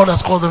understand what God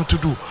has called them to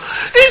do.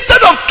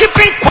 Instead of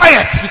keeping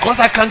quiet,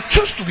 because I can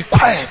choose to be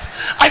quiet,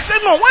 I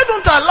said, no, why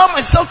don't I allow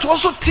myself to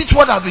also teach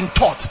what I've been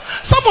taught?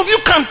 Some of you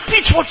can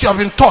teach what you have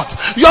been taught.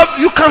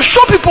 You can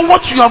show people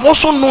what you have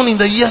also known in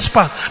the years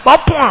past.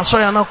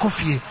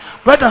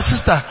 Brother,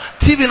 sister,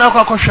 TV na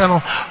kwa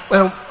channel,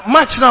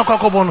 match na kwa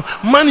bono,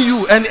 Man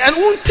U, and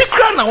unti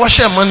kra na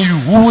washe Man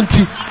U,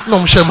 unti no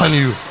mshe Man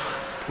U,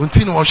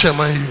 unti no washe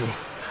Man U.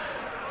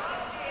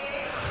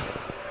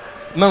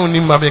 Now ni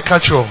mabe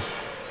catcho.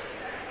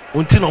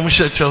 Unti no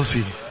mshe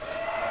Chelsea.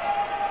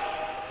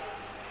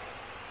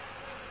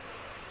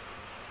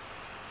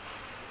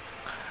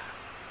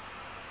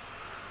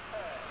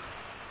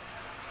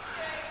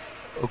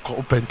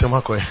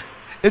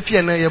 If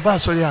you na yeba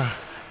sorry,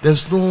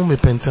 there's no me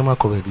pentema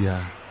ko baby.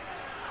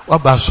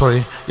 What ba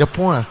sorry? Your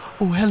point.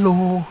 Oh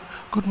hello,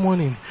 good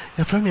morning.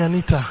 Your friend me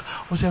Anita.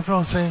 What's your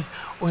friend saying?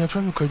 Oh your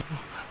friend me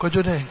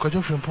Kojo there,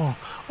 Kojo from Pong.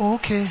 Oh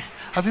okay.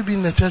 Have you been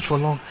in the church for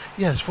long?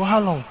 Yes. For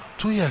how long?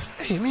 2 years.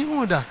 Hey, me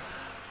who that?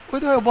 Where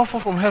do I buffer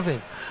from heaven?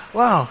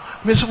 Wow.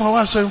 Me so my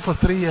wife saw him for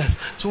 3 years.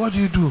 So what do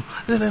you do?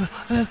 Then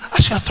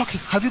as you are talking,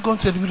 have you gone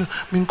to the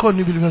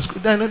New Believer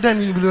School? Then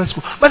New Believer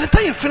School. By the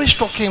time you finish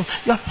talking,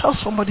 you have helped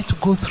somebody to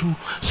go through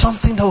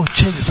something that will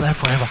change his life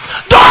forever.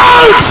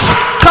 Don't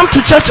come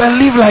to church and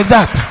live like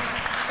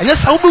that. And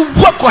yes, I will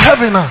be work for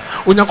heaven now.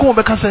 When you go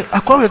back and say, I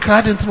call you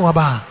cried into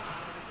Waba.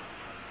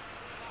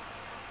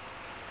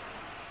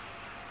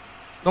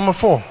 Number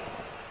 4.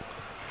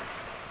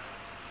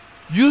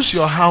 Use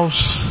your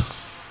house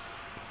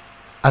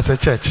as a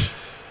church.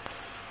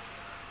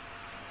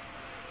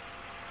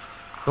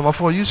 Number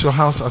 4, use your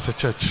house as a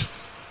church.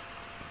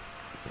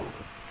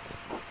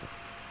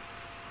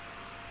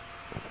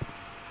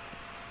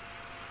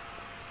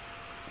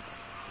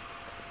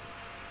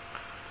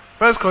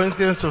 First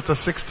Corinthians chapter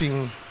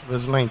 16,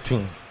 verse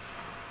 19.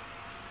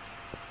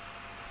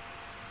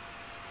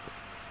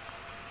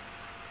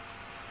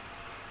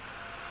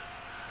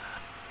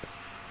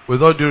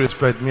 With all due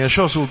respect, me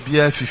assure so be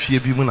a fifie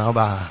bi mu na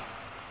ba.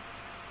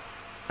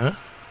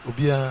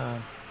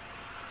 Obia.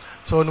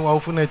 So no wa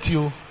ofunati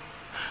o.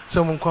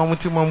 So mo kwa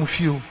muti mo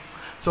fie o.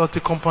 So te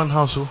compound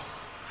house o.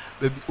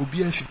 Baby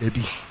obia fi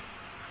baby.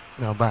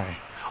 Na ba.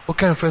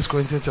 Okay, in First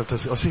Corinthians chapter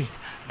 6. See,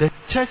 the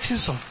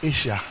churches of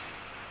Asia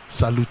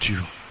salute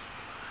you.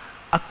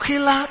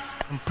 Aquila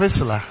and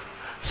Priscilla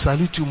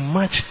salute you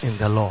much in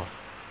the Lord.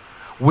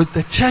 With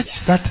the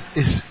church that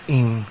is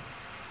in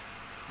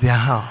their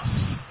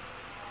house.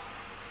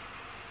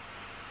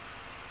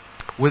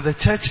 With the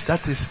church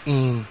that is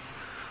in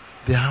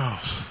their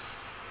house.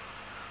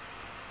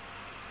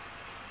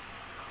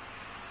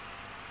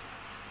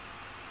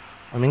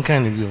 I mean,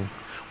 kind of you.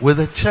 With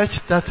the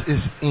church that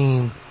is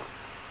in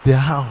their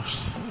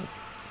house.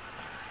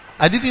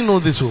 I didn't know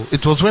this.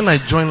 It was when I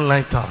joined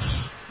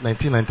Lighthouse,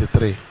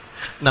 1993.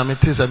 Now, I'm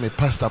a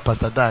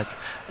Pastor Dag.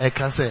 I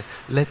can say,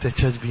 let the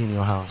church be in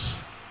your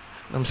house.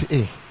 And I'm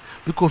saying, hey,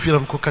 because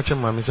I'm catching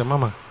mama. Say,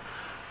 Mama,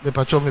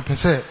 me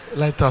say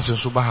Lighthouse in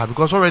Subaha,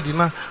 because already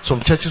now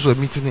some churches were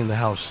meeting in the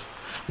house.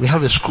 We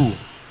have a school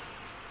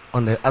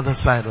on the other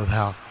side of the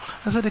house.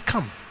 I said, they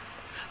come.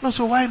 No,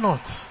 so why not?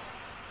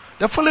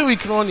 The following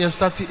week, on your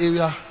starting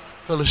area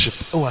fellowship.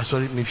 Oh,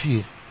 sorry, me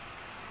fear.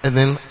 And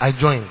then I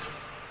joined.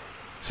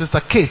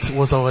 Sister Kate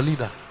was our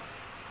leader.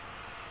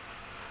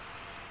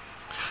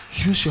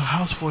 Use your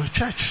house for a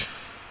church.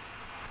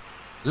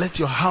 Let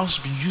your house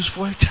be used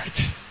for a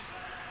church.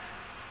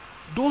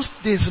 Those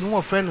days,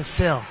 no friend to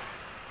sell.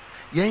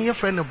 Your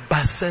friend a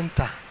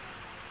basenta.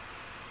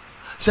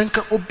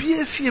 Senka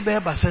obie fie be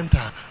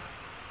basenta.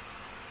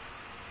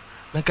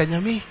 Nanka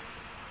nyame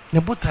ne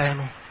botae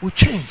no will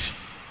change.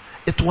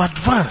 It will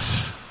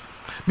advance.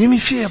 Mimi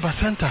fie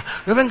basenta.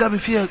 Reverend Gabi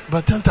fie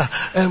basenta.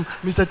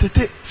 Mr.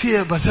 Tete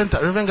fie basenta.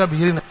 Reverend Gabi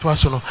here na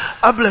twaso no.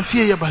 Abla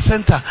fie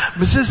basenta.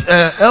 Mrs.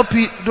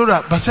 LP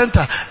Dora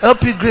basenta.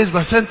 LP Grace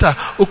basenta.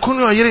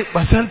 Okunu oyere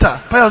basenta.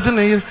 Pa yoze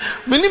na yere.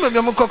 Meni me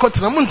biam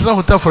kokotena mu ntena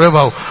hotel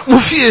forever. Mu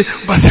fie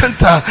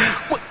basenta.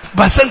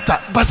 Basenta.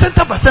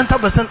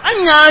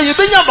 Anya you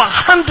benya ba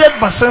 100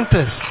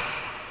 basentas.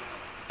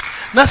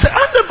 Na say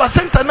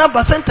 100% na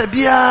basenta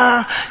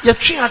bia ya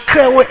twi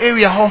akra we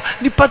area ho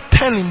nipa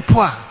 10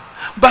 mpo a.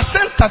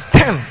 Basenta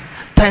 10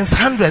 times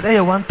 100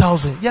 is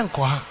 1,000.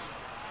 Yanko ha.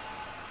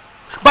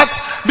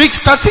 But big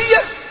start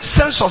here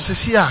sense of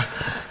this year.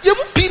 You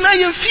pina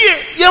you fear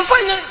you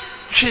find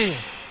she.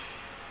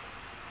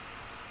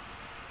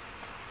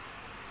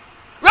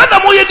 Rather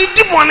more you di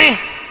deep money.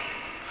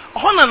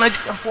 Hona na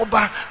for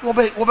ba wo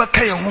be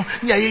kai ho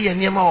nya ye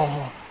niema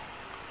ho.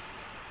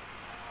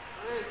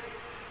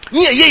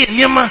 Na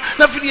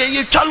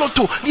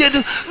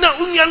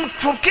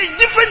from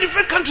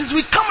different countries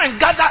we come and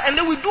gather and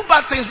then we do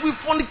bad things, we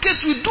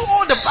fornicate, we do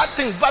all the bad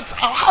things, but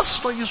our house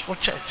is not used for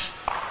church.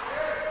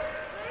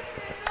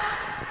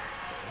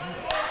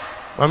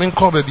 I mean,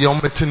 call baby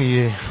on betting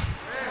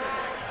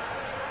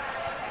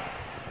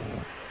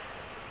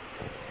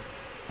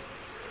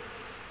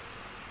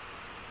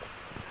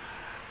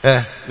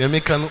they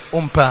make an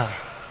umpa.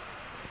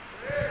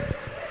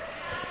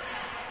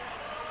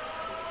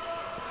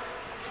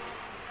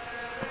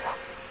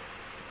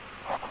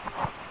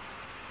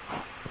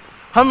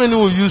 How many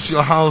will use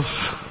your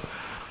house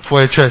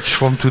for a church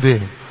from today?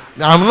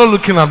 Now, I'm not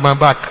looking at my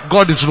back.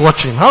 God is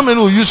watching. How many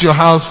will use your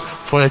house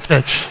for a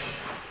church?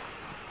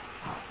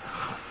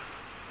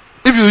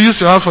 If you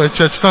use your house for a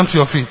church, stand to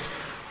your feet.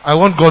 I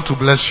want God to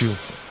bless you.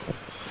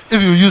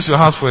 If you use your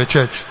house for a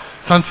church,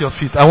 stand to your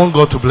feet. I want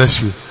God to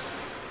bless you.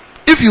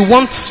 If you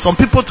want some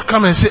people to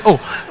come and say, oh,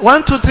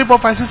 1, 2, 3, 4,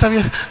 5, 6,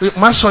 7, 8,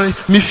 man, sorry,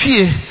 me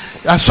fear,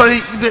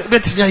 sorry,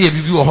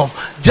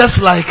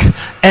 just like,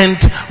 and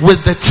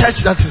with the church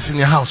that is in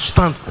your house,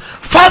 stand.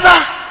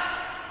 Father,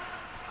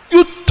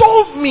 you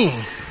told me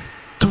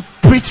to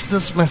preach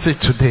this message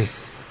today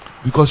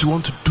because you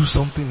want to do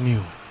something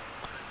new.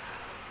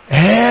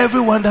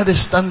 Everyone that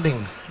is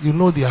standing, you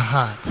know their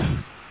hearts.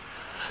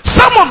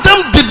 Some of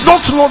them did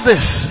not know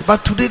this,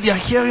 but today they are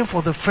hearing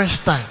for the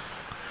first time.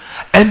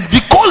 And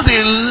because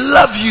they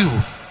love you,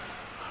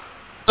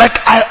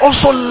 like I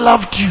also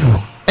loved you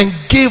and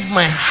gave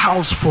my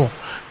house for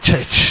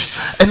church.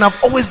 And I've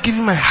always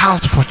given my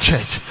house for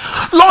church.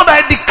 Lord,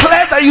 I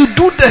declare that you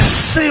do the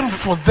same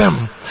for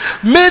them.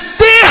 May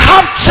they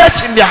have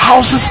church in their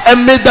houses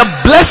and may the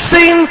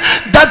blessing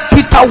that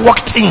Peter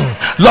walked in,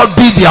 Lord,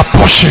 be their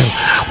portion.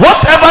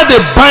 Whatever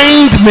they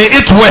bind, may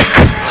it work.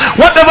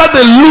 Whatever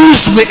they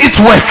lose, may it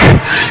work.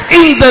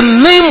 In the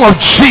name of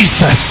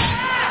Jesus,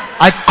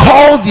 I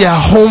call their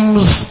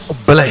homes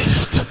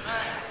blessed.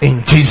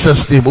 In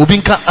Jesus' name.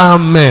 Obinka,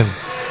 amen.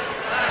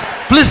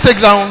 Please take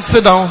down,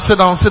 sit down.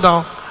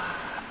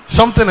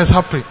 Something is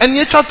happening. And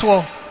yet to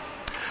all.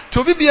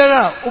 To be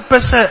biara,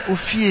 upese,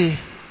 ufie,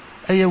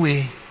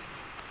 ayewe,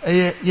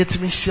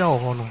 yetimishia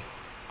ohono.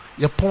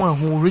 Yapon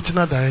who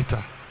regional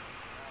director.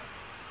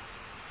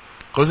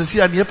 Because you see,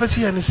 and you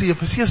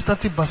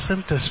started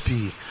Basenta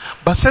SP.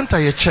 Basenta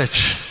a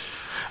church.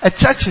 A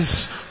church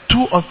is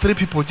 2 or 3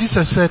 people.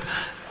 Jesus said,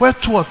 where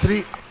 2 or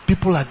 3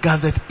 people are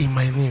gathered in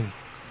my name,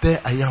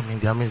 there I am in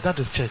their midst. That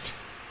is church.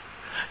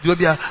 There will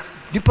be a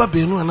nipa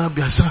benu and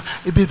abiasa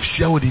ebe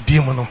pisia wo di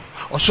no.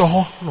 Oso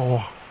ho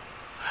no.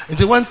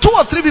 And when 2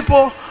 or 3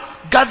 people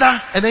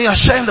gather and then you are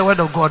sharing the word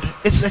of God,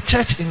 it's a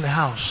church in the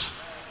house.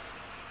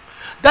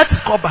 That is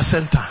called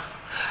Basenta.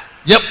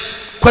 Yep.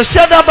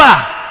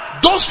 Kwesiadaba.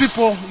 Those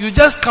people, you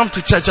just come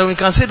to church and we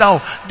can say that,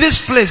 oh, this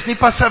place,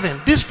 Nipa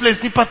 7, this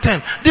place, Nipa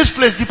 10, this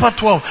place, Nipa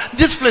 12,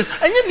 this place,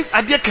 and you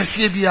adia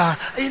kasiebia,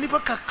 and you Nipa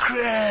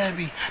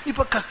kakrebi,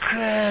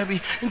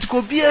 into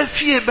ko be a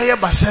fie beye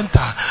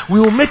Basenta, we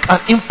will make an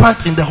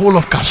impact in the whole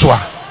of Kaswa.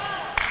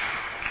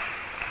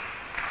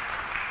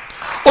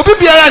 Obi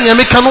biara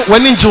nyameka no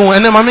wani njo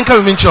ene maminka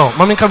we mencho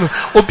maminka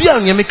obi a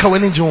nyameka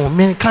wani njo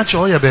me ka che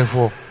oya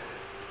benfo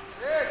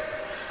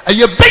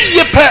aye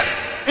beye pe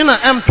ina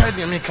empire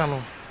nyameka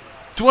no.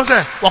 To was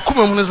like,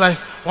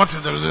 what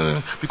is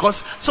the,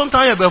 because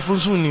sometimes you're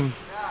barefoot soon.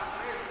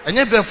 And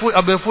you're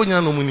barefoot,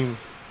 no.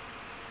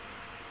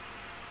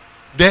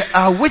 There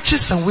are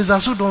witches and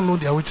wizards who don't know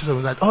they are witches and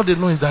wizards. All they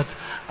know is that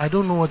I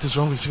don't know what is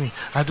wrong with me.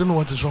 I don't know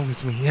what is wrong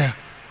with me. Yeah.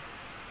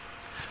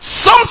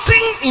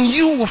 Something in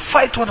you will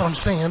fight what I'm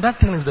saying, and that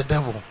thing is the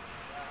devil.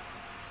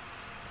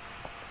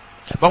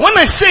 But when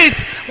I say it,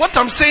 what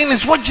I'm saying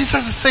is what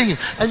Jesus is saying.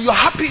 And you're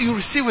happy you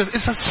receive it.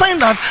 It's a sign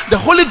that the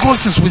Holy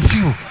Ghost is with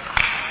you.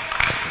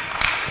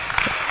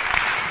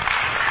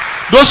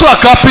 Those who are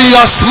clapping, you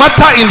are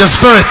smarter in the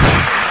spirit.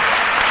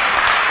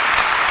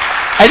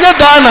 And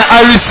yet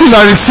I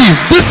receive.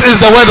 This is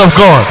the word of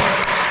God.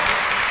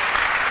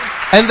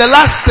 And the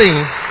last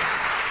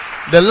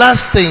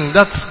thing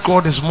that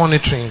God is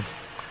monitoring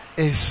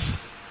is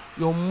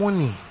your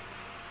money.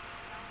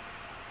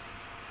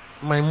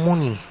 My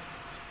money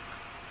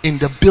in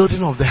the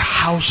building of the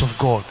house of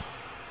God.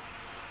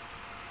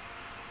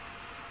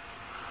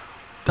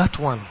 That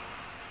one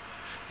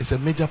is a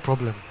major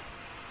problem.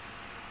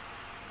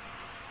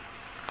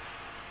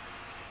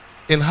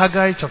 In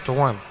Haggai chapter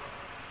 1,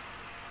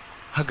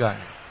 Haggai,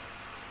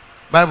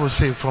 Bible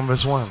says from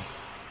verse 1,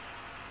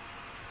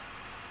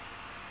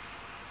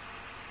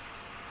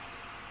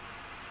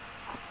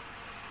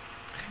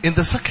 in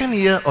the second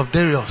year of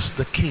Darius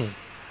the king,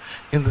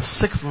 in the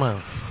 6th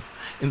month,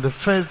 in the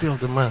first day of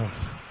the month,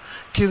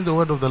 came the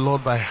word of the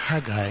Lord by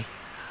Haggai,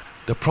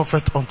 the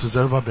prophet, unto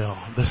Zerubbabel,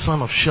 the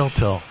son of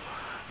Shealtiel,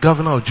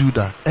 governor of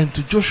Judah, and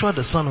to Joshua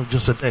the son of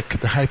Josedek,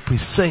 the high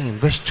priest, saying,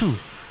 verse 2,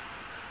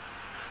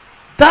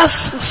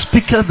 thus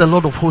speaketh the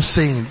Lord of hosts,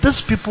 saying,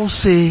 these people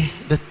say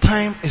the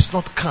time is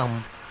not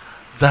come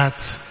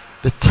that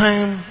the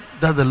time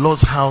that the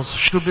Lord's house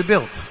should be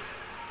built.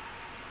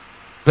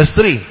 Verse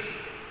 3,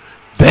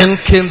 then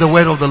came the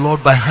word of the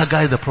Lord by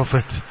Haggai the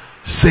prophet,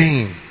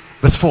 saying,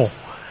 verse 4,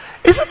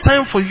 is it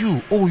time for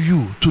you, O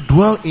you, to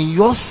dwell in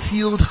your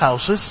sealed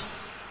houses?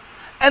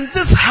 And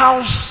this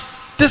house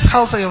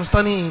I am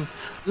standing in,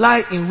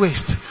 lie in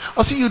waste.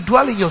 Or see, you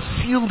dwell in your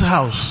sealed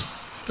house.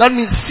 That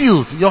means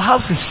sealed. Your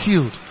house is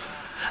sealed.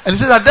 And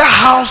he said that the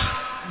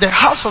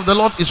house of the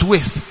Lord is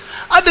waste.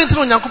 I didn't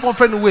know Nyankopon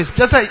friend waste.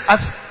 Just like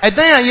as I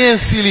didn't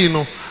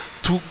seal,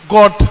 to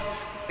God,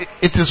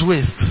 it is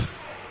waste.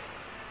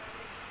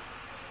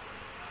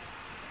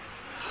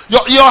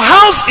 Your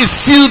house is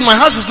sealed, my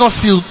house is not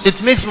sealed.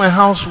 It makes my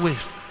house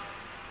waste.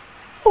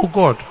 Oh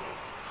God.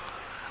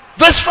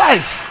 Verse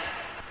 5.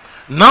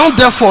 Now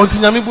therefore,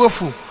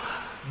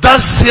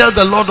 thus saith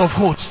the Lord of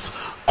hosts,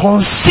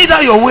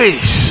 consider your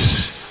ways.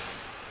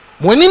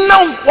 When he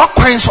know what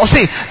kinds or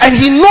say, and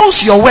he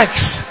knows your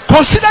works.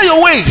 Consider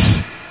your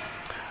ways.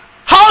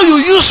 How you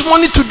use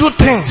money to do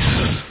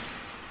things.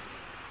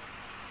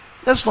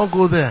 Let's not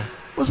go there.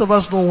 Most of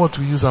us know what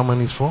we use our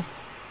money for.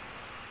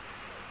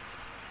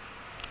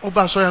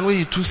 Oh, sorry, and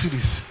we 2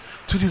 cities.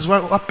 2 cities,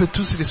 what pay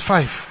 2 cities?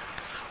 5.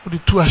 What the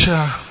 2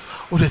 asha?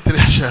 What the 3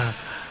 asha?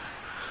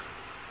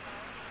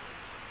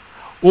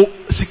 Oh,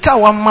 sika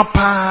wa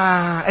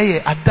mapa,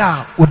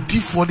 ada, odi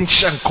for the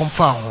shank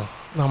confirm.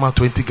 Nama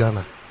 20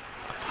 Ghana.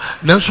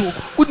 Nanso,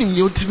 udi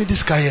nye utimi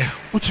this guy,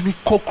 utimi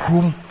cock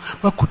room,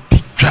 wako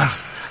dija,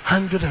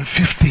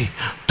 150,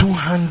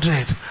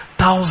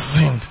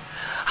 200,000.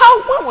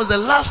 When was the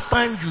last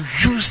time you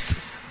used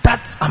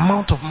that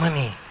amount of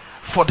money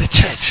for the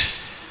church?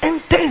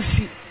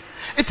 Intensity.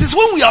 It is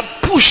when we are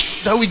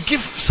pushed that we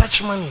give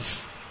such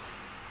monies.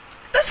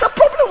 That's a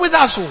problem with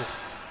us all.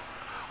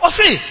 Or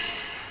say,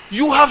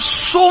 you have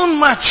sown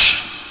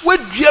much,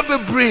 with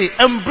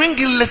and bring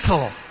in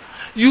little.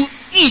 You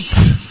eat,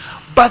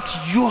 but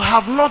you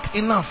have not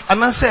enough.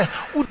 And I say,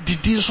 who did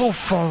this so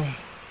fun?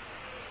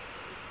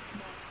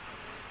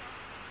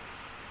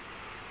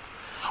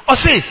 Or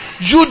say,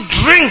 you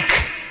drink,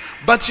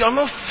 but you are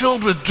not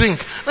filled with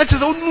drink. That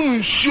is, no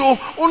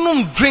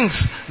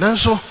drinks. Then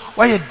so,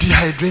 why are you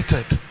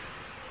dehydrated?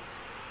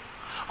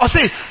 Or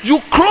say, you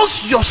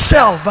clothe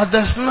yourself, but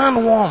there's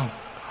none warm.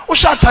 And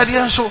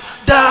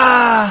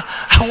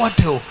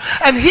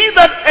he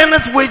that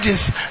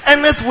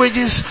earneth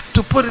wages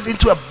to put it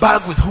into a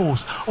bag with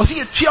holes. Or see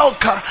a child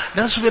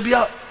then so maybe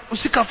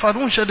usika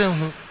faruncha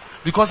them.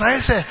 Because I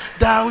say,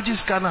 da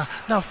ujis kana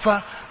na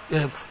fa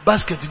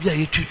basket be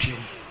a tutu.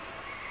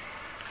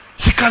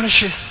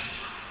 Sikanishe.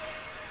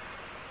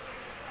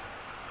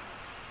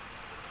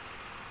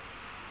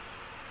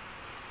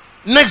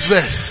 Next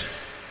verse.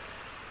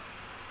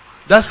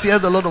 That's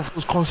the Lord of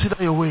hosts.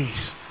 Consider your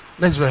ways.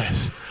 Next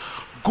verse.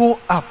 Go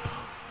up.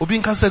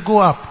 Obinka said go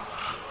up.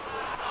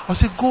 I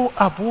say go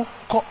up.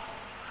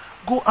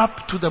 Go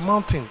up to the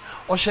mountain.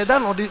 Or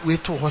Shedan or the way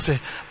to. I say,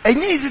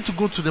 it's easy to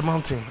go to the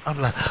mountain. I'm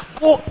like,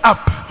 go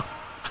up.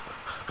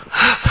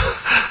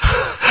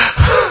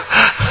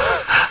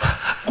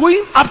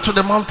 Going up to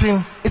the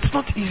mountain, it's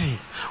not easy.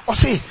 Or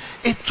say,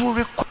 it will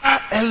require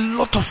a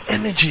lot of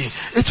energy.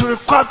 It will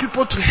require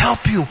people to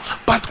help you.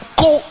 But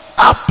go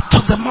up to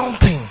the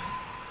mountain.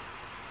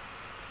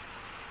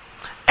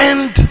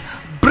 And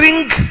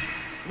bring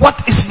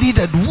what is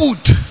needed,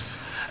 wood.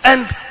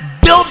 And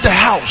build the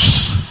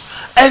house.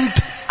 And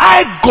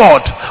I,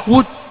 God,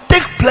 will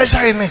take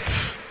pleasure in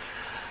it.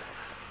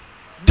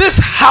 This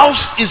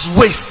house is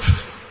waste.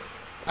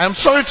 I'm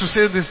sorry to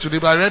say this today,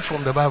 but I read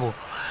from the Bible.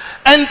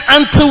 And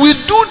until we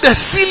do the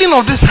sealing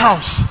of this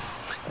house,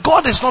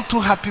 God is not too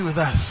happy with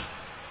us.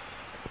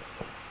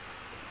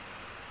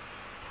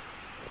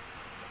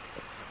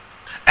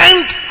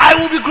 And I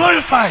will be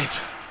glorified.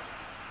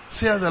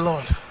 Say the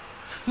Lord.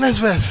 Next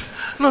verse.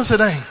 No, say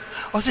that.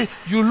 Or say,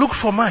 you look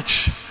for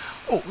much.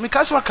 Oh,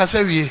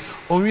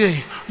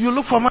 you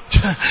look for much.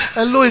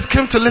 And lo, it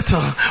came to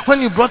little. When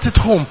you brought it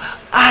home,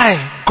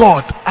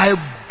 God, I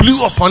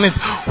blew upon it.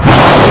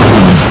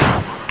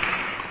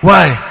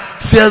 Why?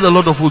 Say the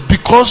Lord of hosts,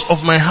 because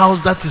of my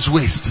house that is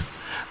waste.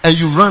 And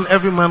you run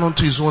every man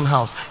unto his own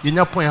house.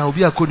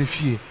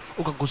 TV.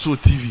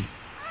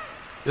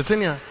 You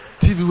say,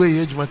 TV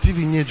way ejuma,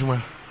 TV nye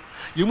ejuma.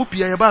 You mu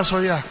pia yaba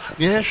sorry a.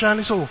 Ye hwa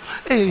ni so.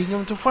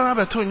 Nyom to fona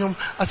beto nyom,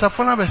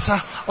 asafona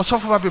besa,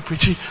 osofo ba be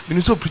preach,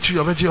 minister preach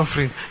you obeje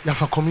offering, ya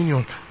for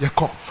communion, ya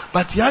call.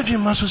 But ya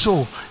dream maso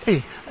so,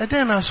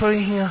 then I sorry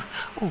here.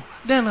 Oh,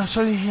 then I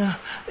sorry here.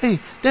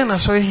 Then I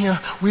sorry here.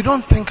 We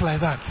don't think like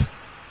that.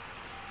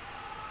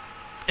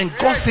 And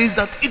God says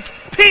that it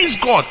pays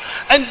God.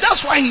 And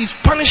that's why He's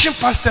punishing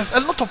pastors. A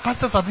lot of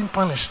pastors have been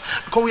punished.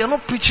 Because we are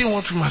not preaching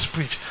what we must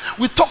preach.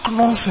 We talk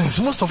nonsense.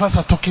 Most of us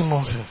are talking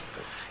nonsense.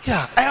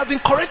 Yeah, I have been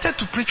corrected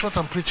to preach what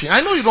I'm preaching.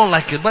 I know you don't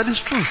like it, but it's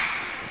truth.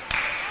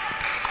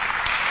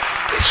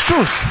 It's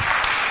truth.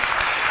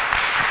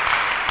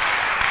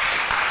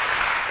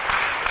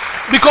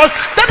 Because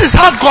that is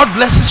how God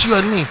blesses you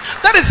and me.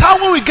 That is how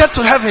when we get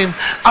to heaven,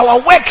 our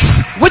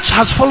works, which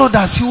has followed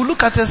us, He will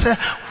look at it and say,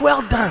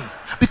 well done.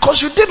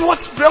 Because you did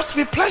what brought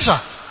me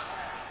pleasure.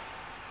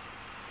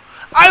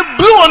 I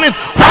blew on it.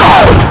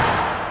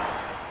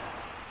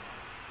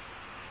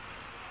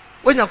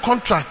 When your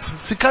contract,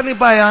 sikani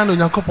baya no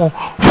nyankopon.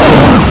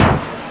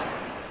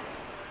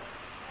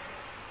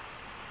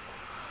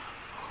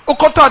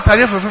 Okota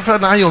atare fefe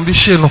na ayon bi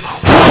hye no.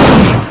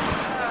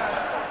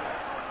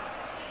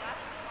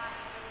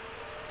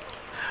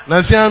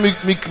 Na sia mi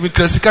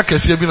klasika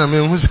kese bi na me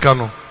hu sika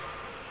no.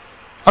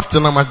 Up to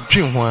na ma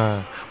dream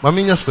ho.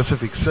 Maminya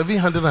specific,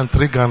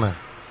 703 Ghana.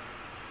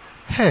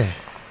 Hey,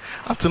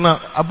 up to now,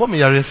 I bought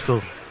me a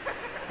still.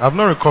 I've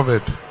not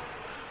recovered.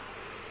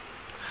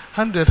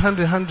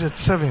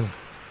 107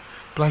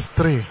 plus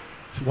 3.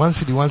 1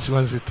 CD, 1 CD,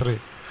 1 CD, 3.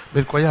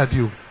 But kwa ya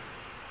diu.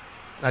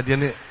 Na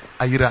diene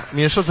ayira.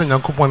 Mi esho se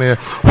nyankopon e.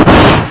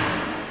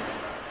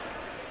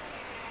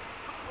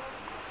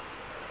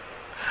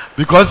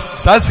 Because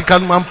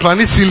sasikan man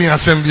plani ceiling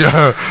assembly.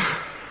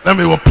 Na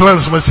me wo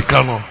plans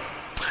masikano.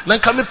 Na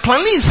kame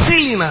plani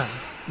ceiling na.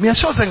 Mi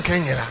esho se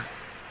nkenyera.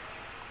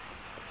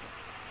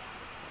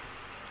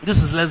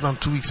 This is less than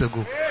 2 weeks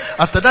ago.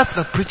 After that,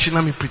 the preaching,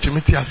 me preaching,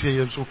 Matthias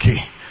here, it's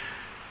okay.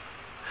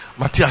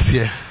 Matthias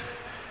here.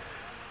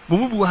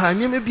 Mumubu ha,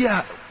 nye maybe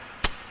a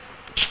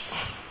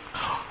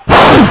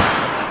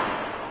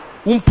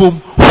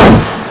umpum.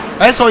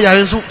 I saw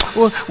ya so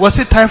was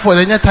it typhoid,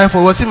 any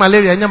typhoid, was it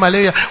malaria, any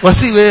malaria,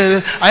 was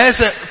it I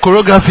said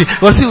choreography,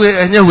 was it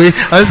anyway,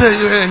 I said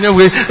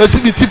anyway, was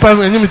it tip up,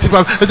 any tip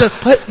up. I said,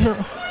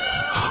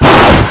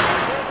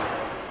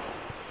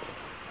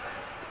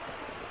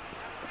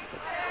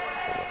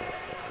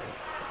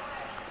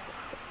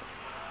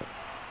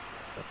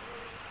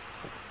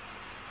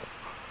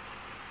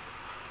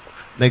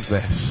 next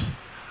verse.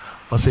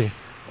 I'll say,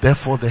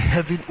 therefore the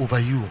heaven over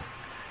you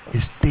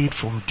is stayed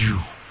from dew.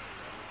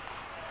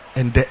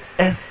 And the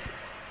earth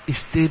is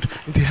stayed,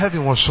 in the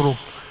heaven was sorrow.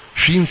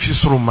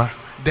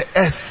 The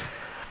earth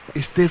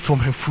is stayed from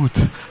her fruit.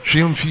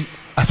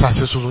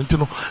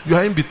 You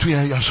are in between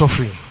and you are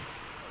suffering.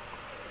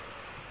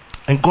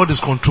 And God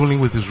is controlling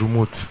with his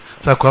remote.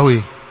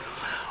 The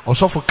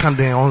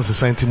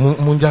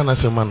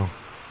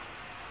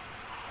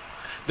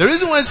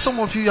reason why some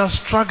of you are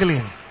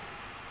struggling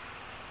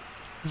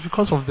it's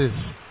because of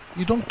this.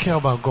 You don't care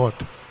about God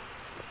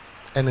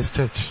and His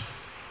church.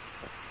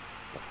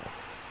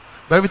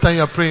 But every time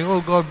you are praying, oh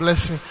God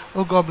bless me,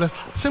 oh God bless.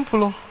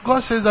 Simple. Oh.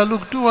 God says that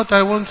look, do what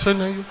I want, son,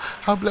 and you.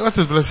 What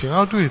is blessing?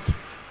 I'll do it.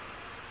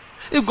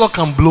 If God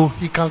can blow,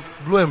 He can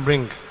blow and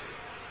bring.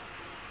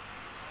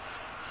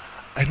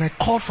 And I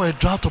called for a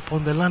drought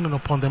upon the land and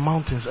upon the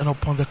mountains and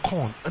upon the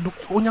corn. And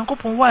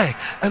upon why?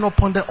 And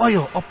upon the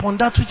oil, upon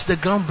that which the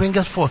ground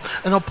bringeth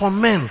forth, and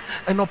upon men,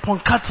 and upon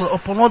cattle,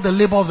 upon all the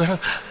labor of the hand.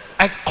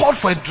 I called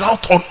for a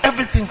drought on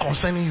everything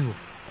concerning you.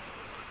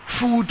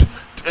 Food,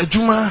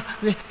 juma,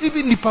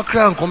 even the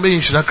pakra and kombe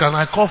in Shirakran,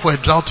 I call for a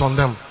drought on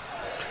them.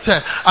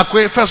 Say, I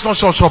first not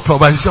so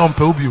but he said on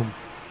Peubium.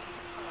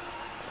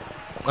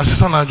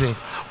 Assistant Adrian.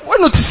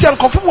 When you see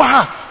uncle for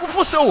what?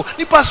 So,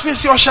 you pass me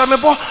your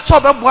shamebo, so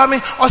about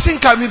Boami, or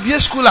think I may be a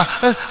schooler.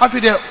 After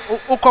the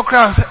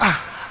Okokra, say,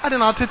 I didn't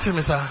know tell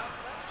me, sir.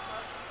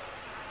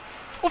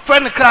 Who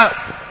friend the crowd,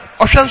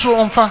 or Shamso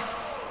on fire?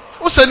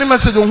 Who send a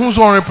message on who's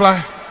on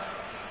reply?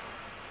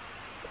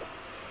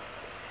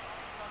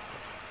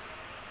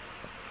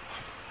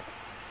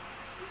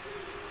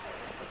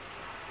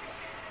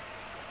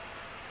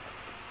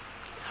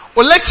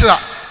 O lecturer,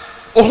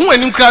 or who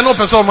any cry no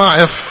person ma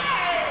F.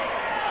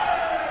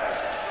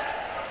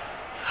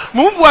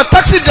 Mubu a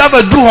taxi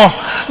driver do ho.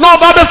 No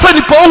baba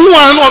friend po who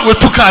an no we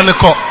took an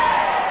ko.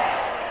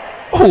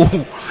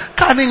 Oh,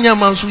 ka ni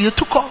nyaman so ye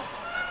took.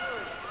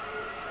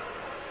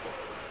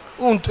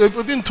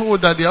 We've been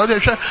told that they are there.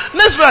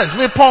 Next verse,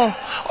 me Paul.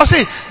 Or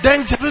say,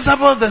 then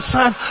Jezebel the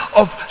son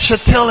of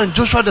Shealtiel and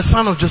Joshua the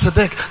son of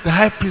Josedek, the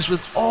high priest,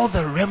 with all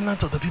the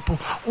remnant of the people,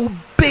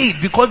 obeyed,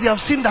 because they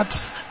have seen that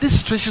this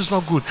situation is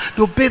not good.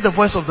 They obeyed the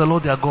voice of the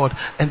Lord their God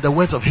and the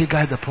words of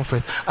Haggai the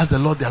prophet, as the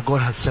Lord their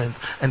God has sent.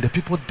 And the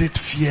people did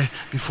fear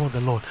before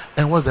the Lord.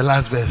 And what's the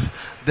last verse?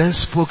 Then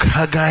spoke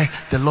Haggai,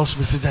 the Lord's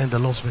messenger, and the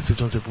Lord's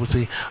messenger unto the people,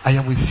 saying, I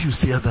am with you,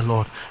 saith the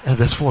Lord. And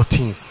verse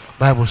 14.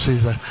 Bible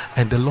says that,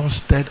 and the Lord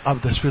stirred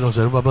up the spirit of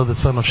Zerubbabel the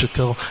son of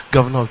Shealtiel,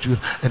 governor of Judah,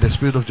 and the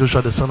spirit of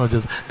Joshua the son of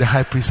the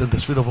high priest, and the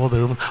spirit of all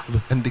the Romans,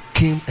 and they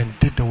came and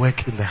did the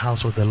work in the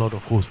house of the Lord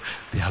of hosts,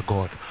 their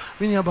God.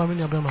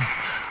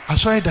 I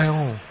saw it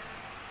down.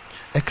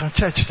 I can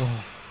church no.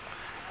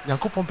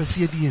 Nyankopon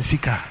pesi edi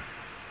ensika.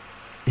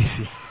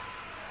 Esi.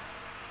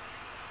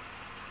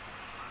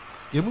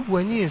 Yemu bu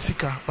anyi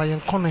ensika by a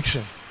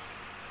connection.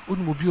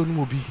 Onumobi.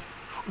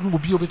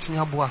 Onumobi obetimi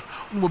aboa.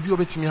 Onumobi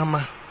obetimi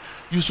ama.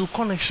 Use your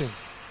connection.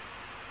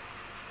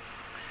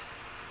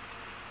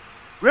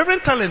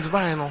 Reverend Talent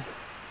by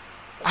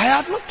I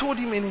had not told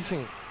him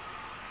anything,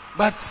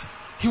 but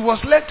he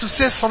was led to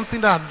say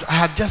something that I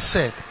had just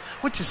said,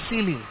 which is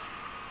sealing.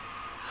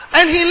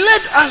 And he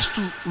led us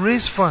to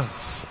raise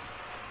funds.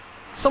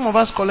 Some of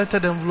us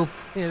collected envelope.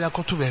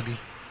 Baby.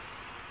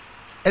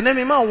 And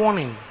then my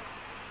warning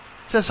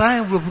says, I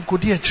envelope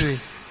could be a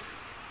tree.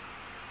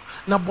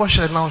 Now wash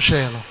it now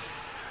share no.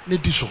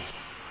 Need this.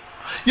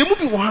 We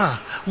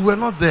were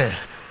not there.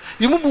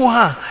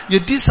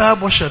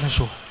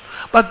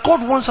 But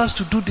God wants us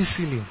to do this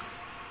sealing.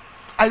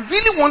 I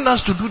really want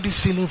us to do this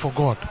sealing for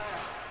God.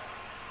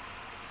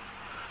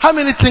 How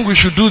many think we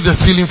should do the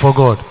sealing for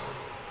God?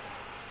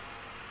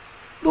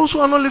 Those who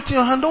are not lifting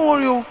your hand, don't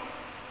worry.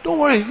 Don't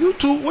worry. You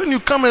too, when you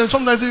come and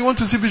sometimes if you want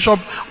to see Bishop,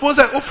 one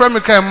say, oh, friend,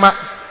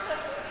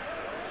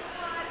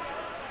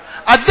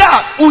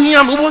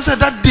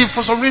 that day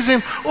for some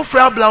reason, Pastor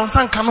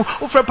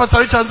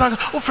Richard,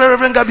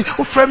 Reverend Gabi,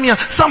 Mia.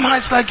 Somehow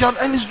it's like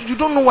and you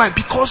don't know why.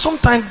 Because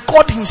sometimes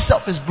God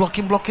himself is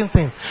blocking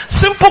things.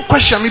 Simple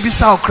question, maybe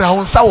sour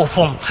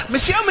form. May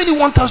see how many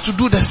want us to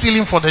do the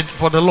sealing for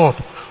the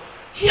Lord?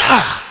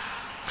 Yeah.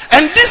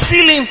 And this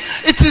sealing,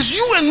 it is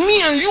you and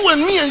me and you and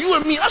me and you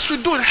and me as we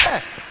do it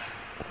here.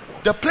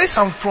 The place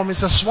I'm from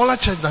is a smaller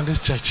church than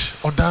this church.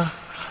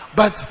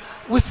 But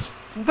with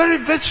very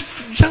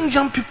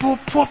young people,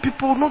 poor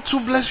people, not too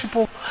blessed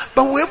people,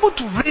 but we're able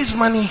to raise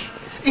money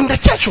in the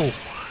church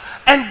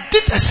and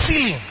did a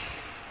sealing.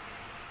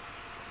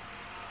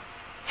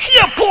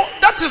 Here,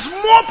 that is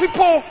more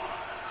people,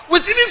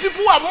 with even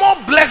people who are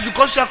more blessed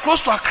because you are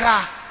close to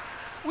Accra.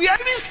 We are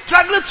even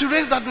struggling to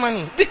raise that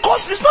money.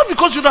 Because it's not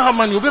because you don't have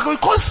money,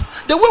 because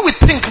the way we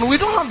think, we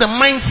don't have the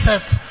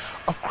mindset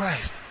of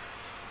Christ.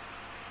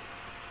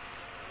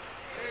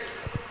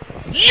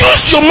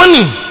 Use your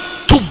money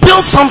to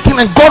build something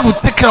and God will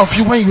take care of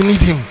you when you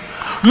need Him.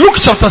 Luke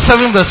chapter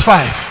 7 verse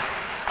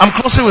 5. I'm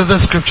closing with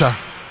this scripture.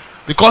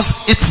 Because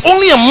it's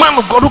only a man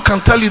of God who can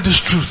tell you this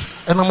truth.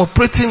 And I'm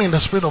operating in the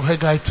spirit of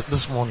Haggai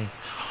this morning.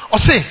 Or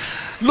say,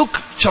 Luke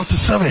chapter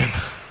 7.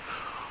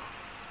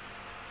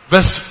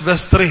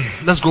 Verse 3.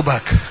 Let's go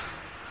back.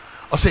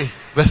 Or say,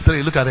 verse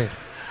 3, look at it.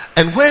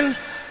 And when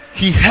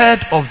he heard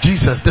of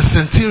Jesus, the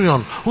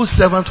centurion whose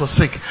servant was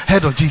sick,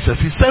 heard of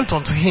Jesus, he sent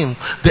unto him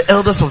the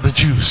elders of the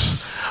Jews,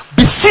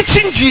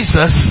 beseeching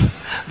Jesus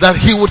that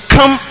he would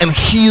come and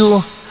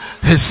heal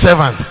his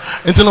servant.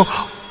 And you know,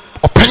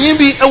 opinion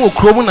be ewo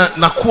kromu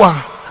na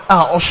kwa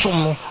a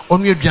osom no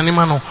onu aduane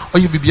ma no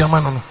oye bibia ma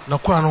no na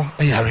kwa no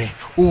ayare.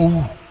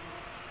 Oh.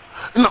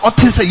 Na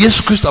otise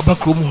Yesu Christ aba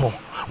kromu ho.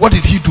 What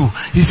did he do?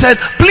 He said,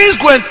 please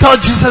go and tell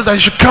Jesus that he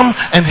should come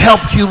and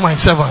help heal my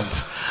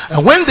servant.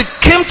 And when they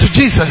came to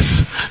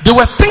Jesus, they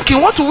were thinking,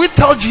 what will we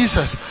tell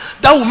Jesus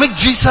that will make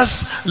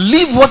Jesus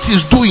leave what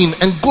he's doing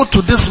and go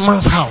to this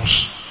man's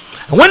house?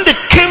 And when they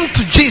came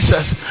to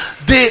Jesus,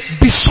 they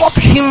besought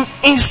him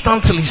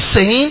instantly,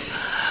 saying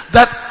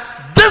that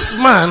this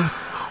man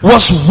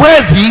was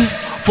worthy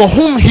for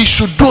whom he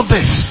should do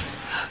this.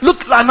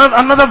 Look,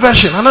 another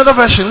version.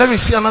 Let me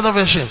see another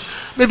version.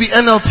 Maybe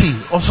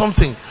NLT or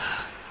something.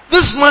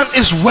 This man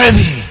is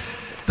worthy.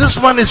 This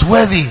man is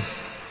worthy.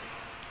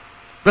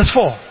 Verse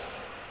 4.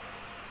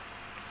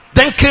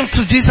 Then came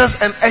to Jesus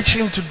and urged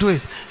him to do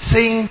it,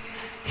 saying,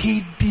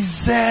 he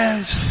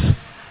deserves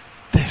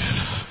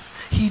this.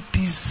 He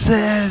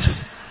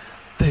deserves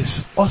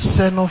this.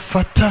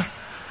 Osenofata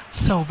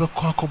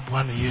saubeko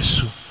bwana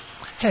Yesu.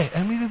 Hey,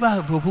 emi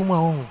ba brobuma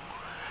on.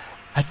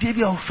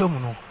 Adebia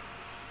ofemuno.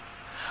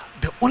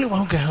 The only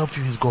one who can help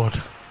you is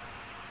God.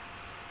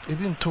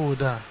 Even told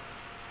that.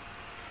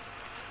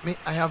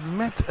 I have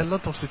met a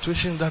lot of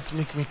situations that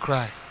make me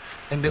cry.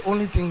 And the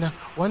only thing that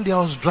one day I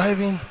was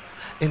driving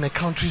in a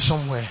country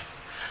somewhere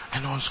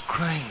and I was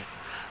crying.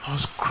 I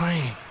was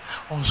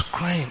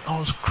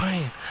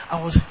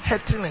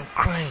hurting and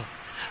crying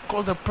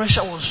because the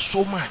pressure was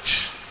so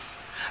much.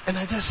 And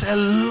I just said,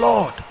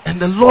 Lord. And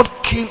the Lord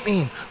came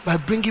in by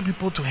bringing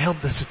people to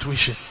help the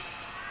situation.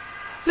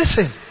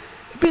 Listen,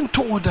 I've been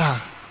told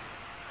that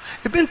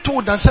You've been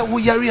told that said,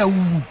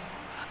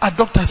 a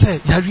doctor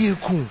said,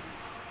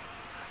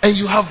 and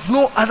you have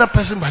no other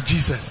person but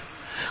Jesus.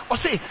 Or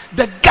say,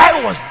 the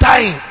guy was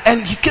dying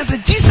and he can say,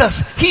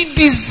 Jesus, he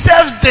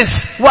deserves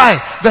this. Why?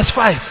 Verse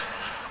 5.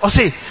 Or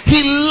say,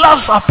 he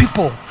loves our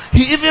people.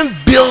 He even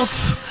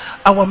built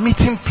our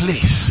meeting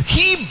place.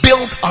 He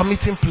built our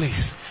meeting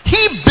place.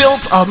 He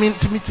built our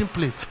meeting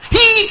place.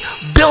 He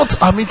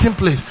built our meeting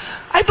place.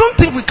 I don't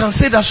think we can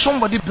say that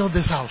somebody built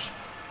this house.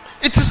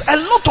 It is a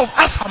lot of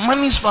us our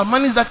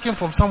monies that came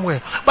from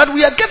somewhere. But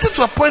we are getting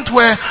to a point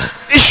where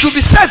it should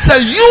be said,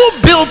 you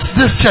built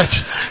this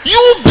church.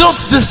 You built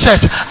this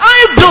church.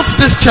 I built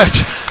this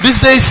church.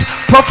 These days,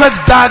 Prophet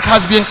Doug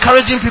has been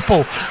encouraging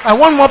people. I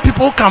want more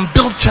people who can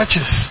build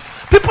churches.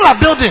 People are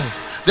building.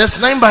 There's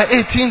 9 by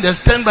 18, there's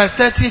 10 by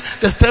 30,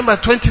 there's 10 by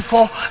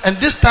 24, and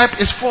this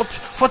type is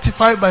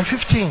 45 by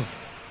 15.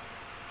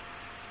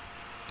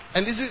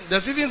 And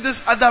there's even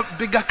this other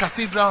bigger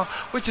cathedral,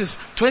 which is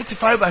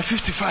 25 by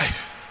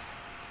 55.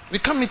 We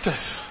can meet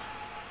us.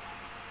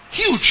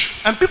 Huge.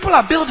 And people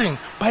are building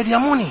by their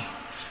money.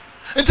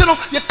 And you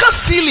can't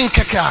ceiling.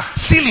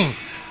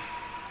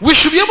 We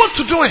should be able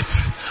to do it.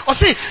 Or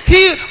say,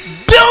 he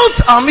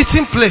built our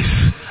meeting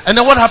place. And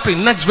then what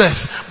happened? Next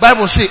verse.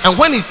 Bible say, and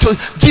when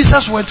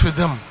Jesus went with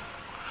them.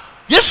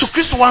 Yes,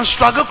 Christ one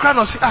struggle crowd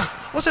or say,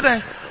 what's it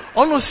there?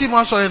 Oh no, see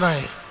my sorry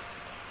now.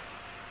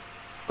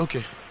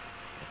 Okay.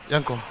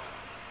 Yanko.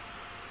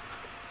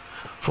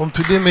 From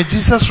today, may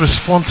Jesus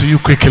respond to you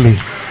quickly.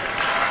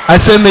 I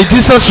say, may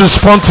Jesus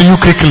respond to you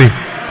quickly.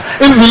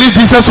 If you believe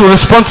Jesus will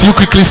respond to you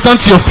quickly, stand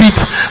to your feet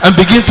and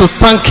begin to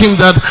thank Him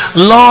that,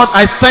 Lord,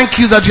 I thank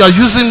you that you are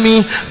using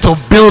me to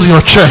build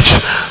your church.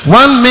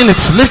 1 minute,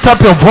 lift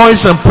up your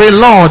voice and pray,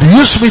 Lord,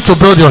 use me to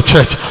build your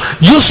church.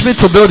 Use me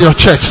to build your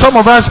church. Some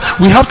of us,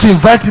 we have to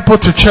invite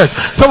people to church.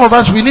 Some of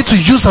us, we need to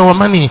use our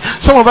money.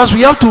 Some of us,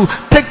 we have to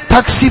take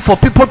taxi for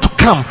people to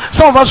come.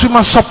 Some of us, we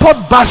must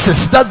support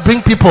buses that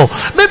bring people.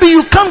 Maybe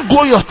you can't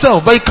go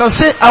yourself, but you can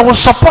say, I will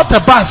support a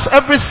bus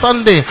every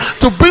Sunday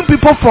to bring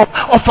people from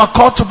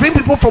Ofakot, to bring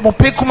people from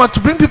Opekuma, to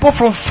bring people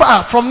from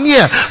far, from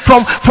near,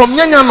 from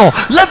Nyanyano.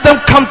 Let them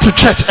come to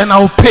church and I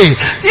will pay.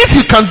 If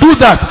you can do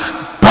that,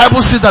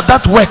 Bible says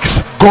that works.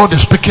 God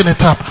is picking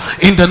it up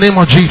in the name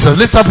of Jesus.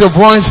 Lift up your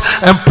voice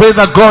and pray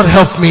that God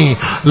help me.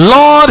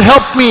 Lord,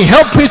 help me.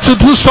 Help me to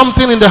do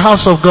something in the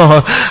house of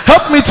God.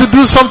 Help me to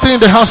do something in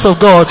the house of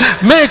God. Lord,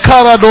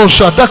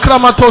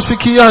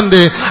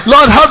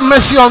 have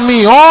mercy on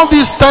me. All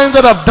these times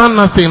that I've done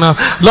nothing.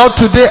 Lord,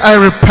 today I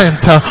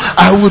repent.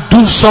 I will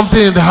do something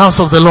in the house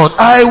of the Lord.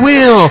 I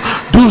will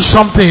do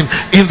something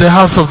in the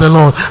house of the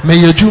Lord. May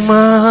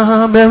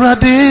Yejuma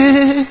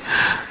Merade.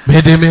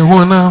 Mede me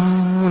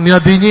honam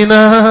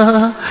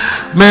nyadinyina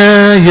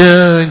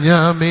meye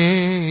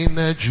nyame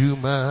na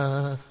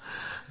juma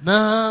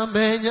na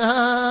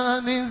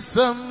menya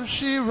ninsam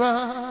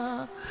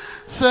shira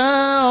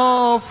sa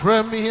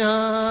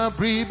ofremia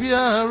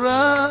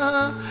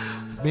bribiara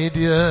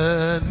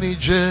media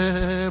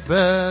nije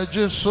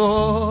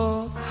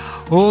bejeso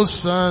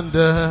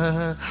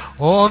osanda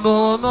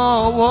ono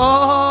no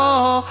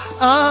wo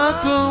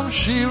atum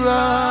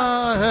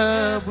shira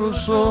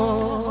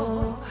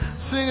hebruso.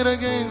 Sing it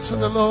again to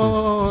the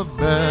Lord.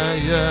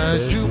 Meya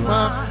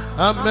Juma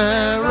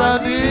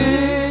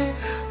Ameradi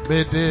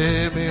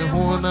Mede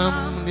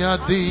Mehunam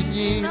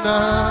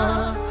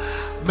Nyadinyina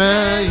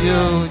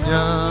Meyo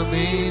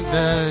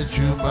Nyamina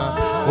Juma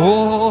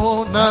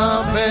O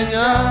na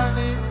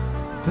Menyani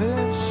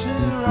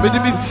Mede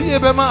me fie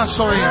be ma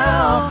sorry.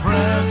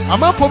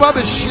 Ama for ba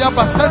be shia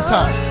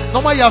basenta.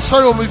 No ma ya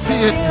sorry o me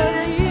fie.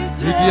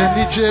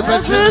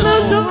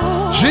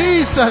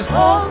 Jesus,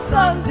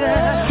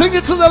 sing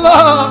it to the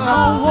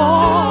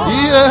Lord.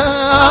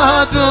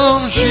 Yeah,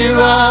 Adum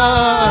Shira,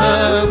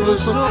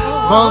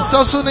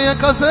 Monsasune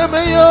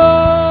Kasemeyo,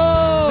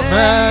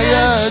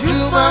 Maya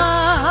Juma,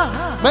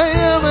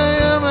 Maya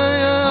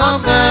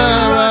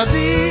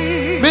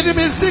Meradi,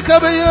 Midimistika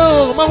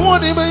Bayo,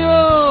 Mahoni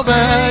Bayo,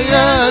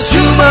 Maya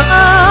Juma,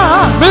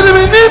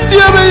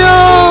 Midimindia Bayo,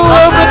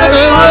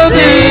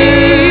 Meradi.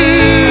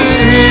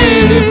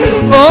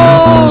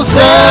 Oh,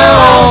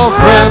 Seo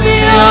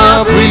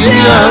Premier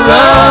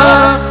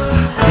Briara,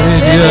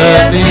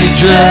 Media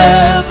Nije,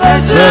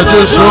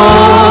 Bejeso,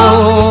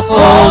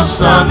 oh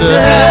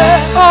Sunday,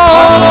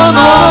 oh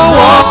no,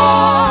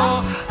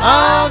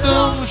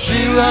 Adam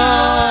Shira,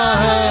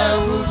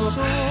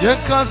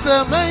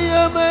 Yakase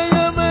Meya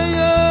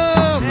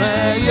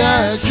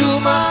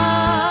Juma,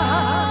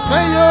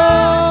 Meyo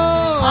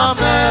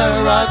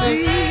Ameradi,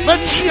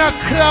 Mechia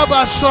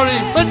Kraba,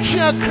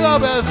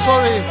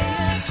 sorry.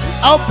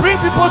 I'll bring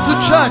people to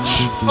church.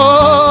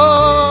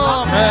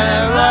 Oh,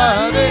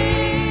 Meradi.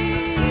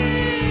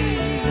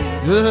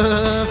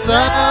 Yes,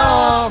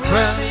 I'll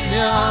bring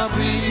your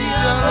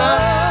brother.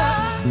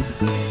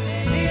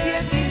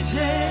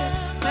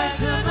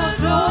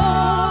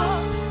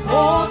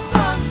 Oh,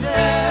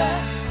 Sunday,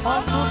 oh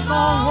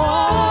no,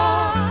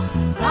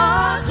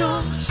 I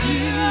don't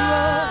see a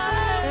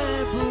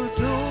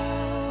Budo.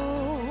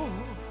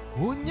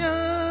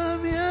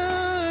 Unyamia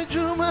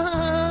Juma.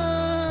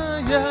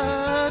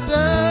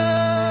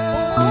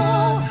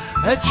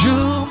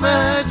 Ejuma,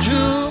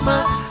 Ejuma,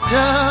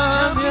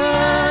 Yami,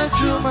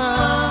 Ejuma,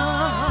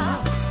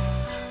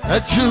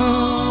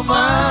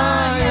 Ejuma,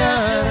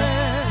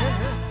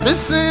 yeah.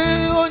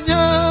 Missing on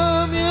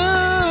Yami,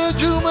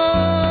 Ejuma,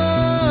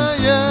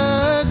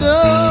 yeah.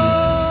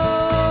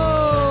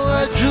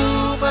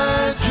 Ejuma,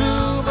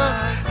 Ejuma,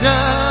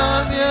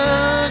 Yami,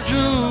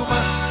 Ejuma,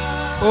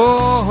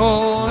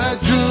 oh,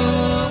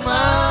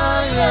 Ejuma,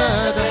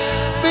 yeah.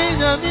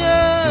 Binyami,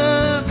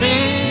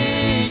 Binyami.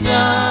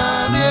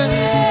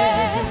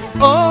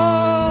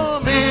 Oh,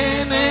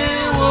 mene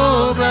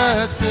wo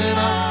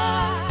betina,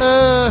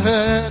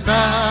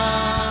 na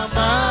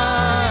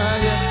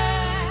maya,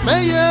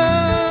 maya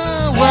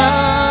wa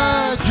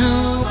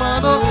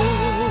jumano,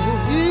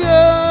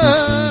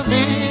 yeah,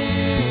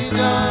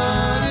 mina,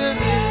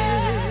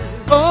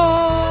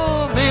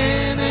 oh,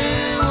 mene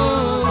wo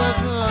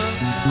betina,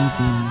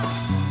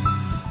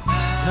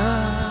 na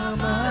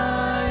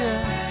maya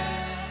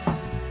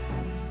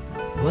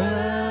wa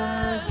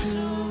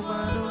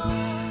jumano.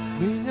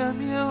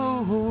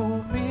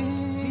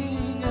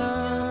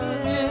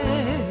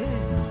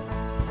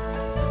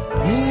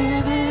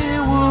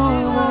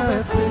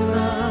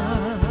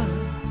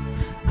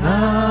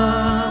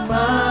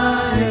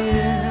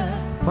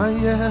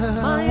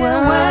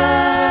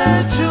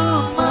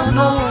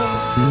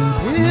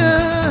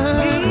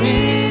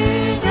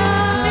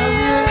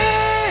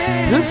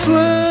 This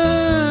way.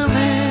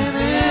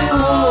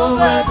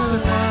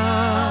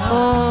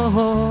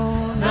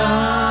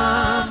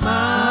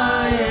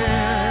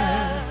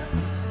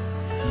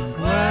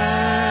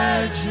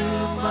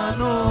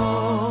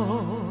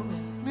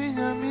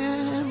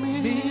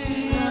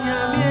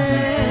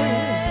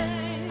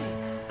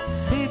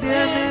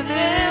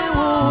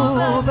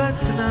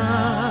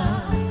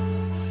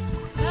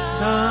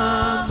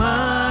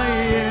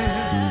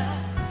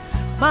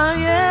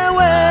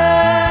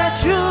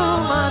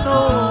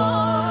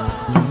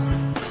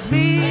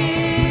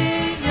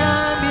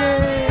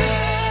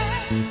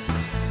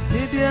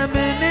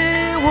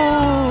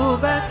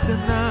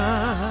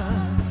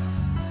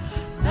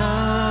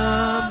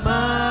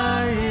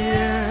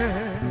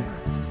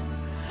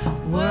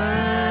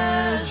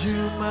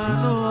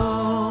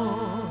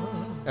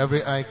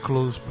 Every eye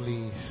closed,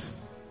 please.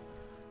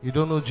 You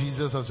don't know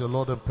Jesus as your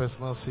Lord and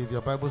personal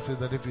Savior. The Bible says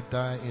that if you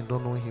die and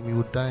don't know Him, you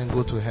will die and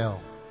go to hell.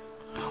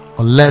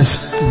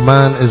 Unless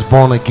man is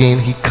born again,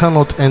 he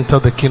cannot enter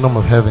the kingdom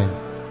of heaven.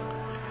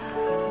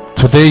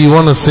 Today you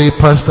want to say,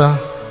 Pastor,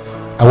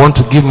 I want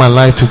to give my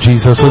life to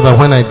Jesus so that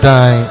when I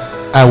die,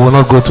 I will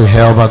not go to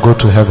hell, but go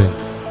to heaven.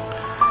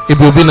 If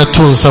you've been a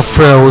tune,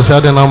 suffer, we say, I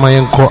don't know my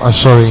uncle,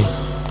 sorry.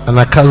 And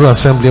I can't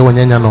assembly when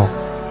you know.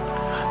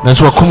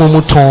 Nanso akoma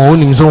mu ton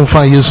onim so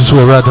mfa Jesus so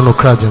awurade no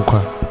kra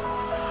genkwa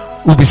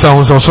ubisa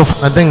ho so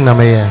na den na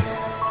meye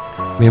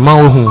me ma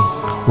wo hu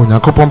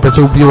onyankopon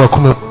pese obi wa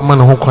akoma ma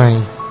ne ho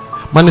kwan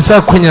ma ne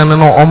sa kwanya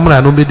no omra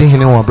no bedi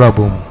hene wo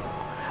abrabom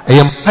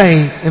eyem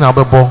pai ina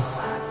obebo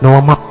na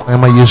wo ma kwan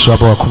ma Jesus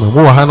aba akoma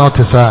mo wa ha na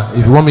otesa.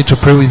 If you want me to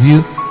pray with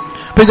you,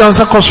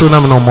 pejansa kosro na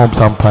me no mo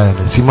tampai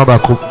ne si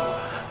mabako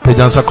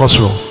pejansa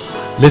kosro.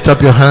 Lift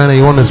up your hand and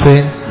you want to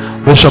say,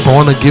 Bishop, I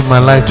want to give my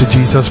life to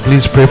Jesus.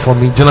 Please pray for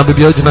me. Stand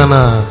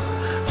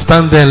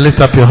there and lift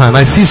up your hand.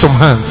 I see some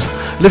hands.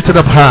 Lift it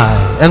up high.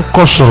 And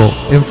kosoro.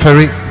 And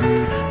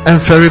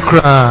ferry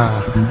kra.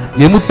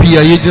 Yemu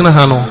pia yejina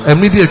hano.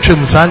 Emi bi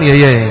etwem sani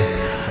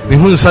yeye. Mi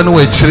hu nsa no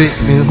wachire.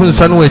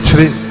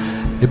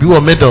 Ebi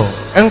wo middle.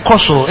 And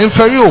kosoro. And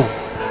ferry o.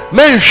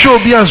 Men show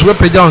bi as we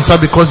peja onsa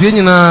because ye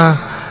nyina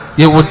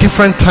ye wo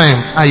different time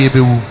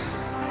ayebewu.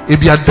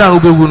 Ebi ada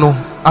obewu no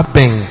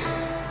aben.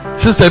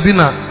 Sister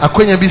Bina,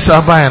 akwenya bi sa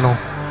abaye no.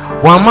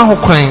 Wa ma ho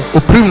kwan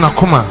oprim na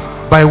koma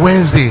by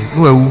Wednesday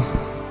no awu.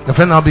 The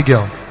friend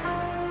Abigail.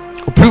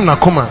 Oprim na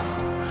koma.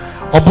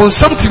 Obon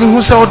something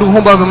who say odo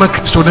ho ba be ma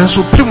Kristo den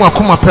so oprim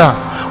akoma pa.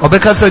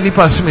 Obeka say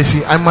nipa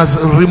simesi, I must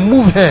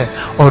remove her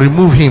or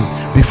remove him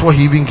before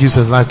he even gives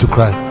his life to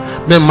Christ.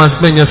 Men must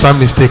menya some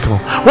mistake no.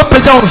 What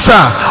peja on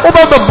sa?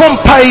 Oba be bom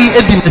pai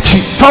edi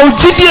nachi. Fa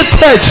ogidie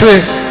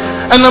techre.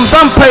 And am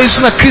some pai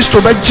so na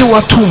Kristo be ji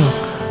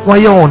watum. Wa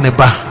ye on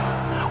eba.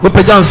 We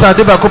pejan sa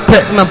de ba ko pe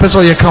na peso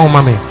ye ka o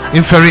mame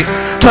inferi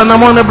to na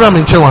mo na bra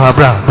me nche wa ha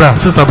bra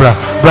sister bra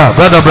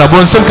brother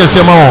bon sem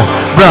kese ma wo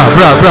bra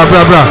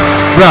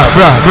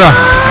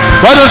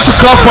why don't you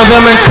clap for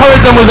them,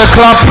 encourage them with a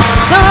clap.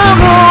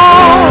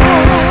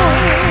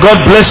 God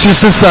bless you,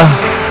 sister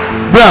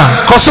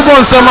bra koso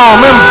bon sem ma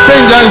o mem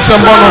penja nsem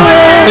bono.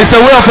 It's a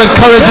way of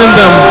encouraging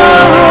them.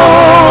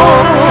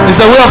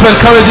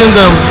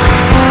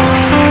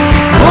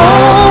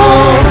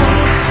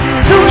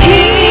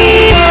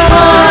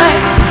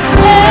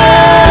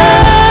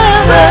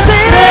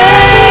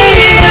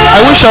 I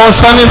wish I was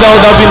standing there, I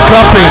would have been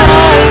clapping.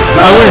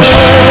 I wish.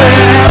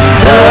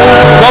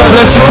 God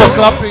bless you for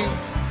clapping.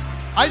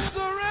 I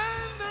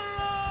surrender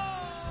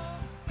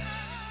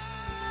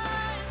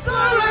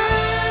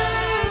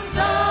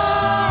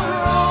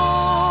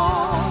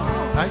all.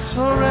 I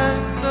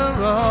surrender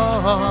all.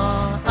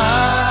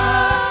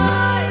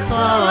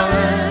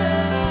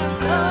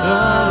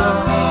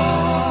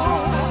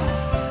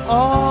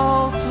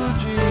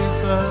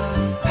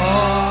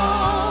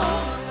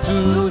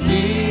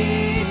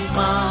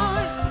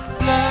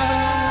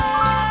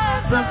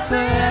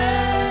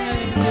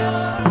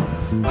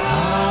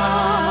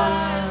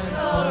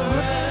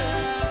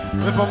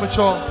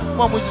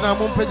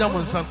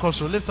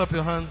 Lift up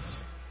your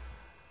hands.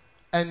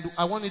 And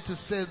I want you to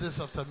say this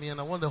after me, and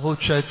I want the whole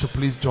church to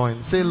please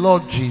join. Say,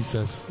 Lord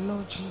Jesus.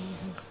 Lord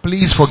Jesus.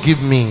 Please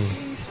forgive me.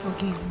 Please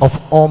forgive me of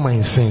all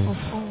my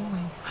sins. Of all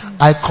my sins.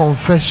 I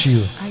confess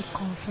you. I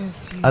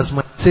confess you as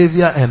my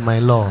Savior and my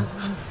Lord. As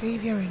my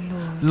Savior and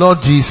Lord.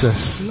 Lord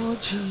Jesus.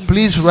 Lord Jesus.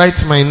 Please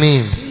write my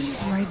name.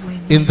 Please write my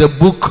name in the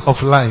book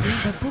of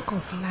life. In the book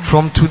of life.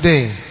 From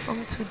today.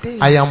 From today.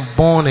 I am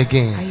born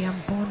again. I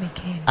am born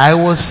again. I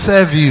will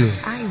serve you.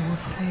 I will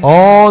serve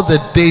all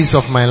the days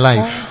of my life.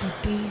 All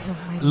the days of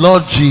my life.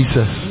 Lord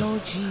Jesus.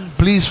 Lord Jesus.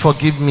 Please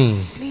forgive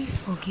me. Please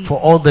forgive for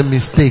all the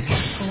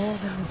mistakes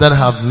that I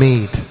have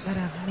made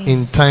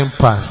in time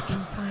past.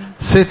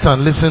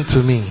 Satan, listen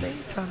to me.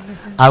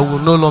 I will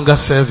no longer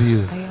serve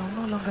you.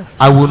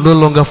 I will no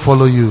longer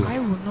follow you.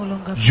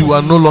 You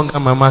are no longer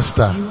my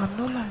master.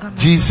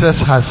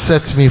 Jesus has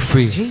set me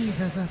free.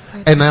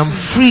 And I am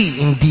free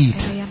indeed.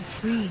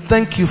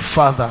 Thank you,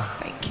 Father,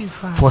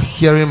 for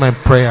hearing my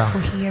prayer.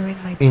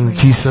 In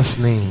Jesus'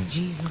 name.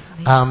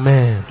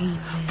 Amen.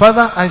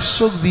 Father, I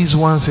soak these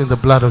ones in the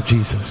blood of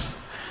Jesus.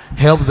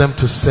 Help them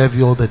to serve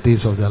you all the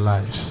days of their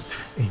lives.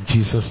 In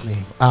Jesus'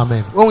 name.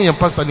 Amen. When we are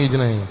pastor need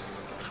na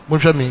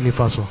Muncha me ni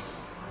faso.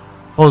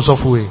 On so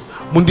way.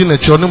 Mundi na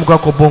chi onim kwa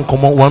ko bon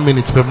komo 1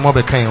 minute pe mo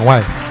be kan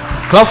why.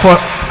 Clap for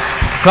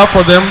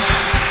them.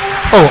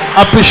 Oh,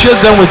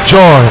 appreciate them with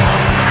joy.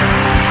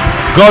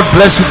 God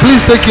bless you.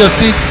 Please take your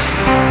seat.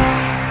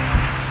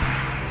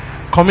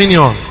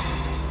 Communion.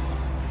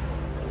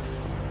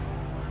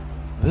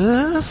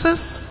 This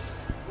is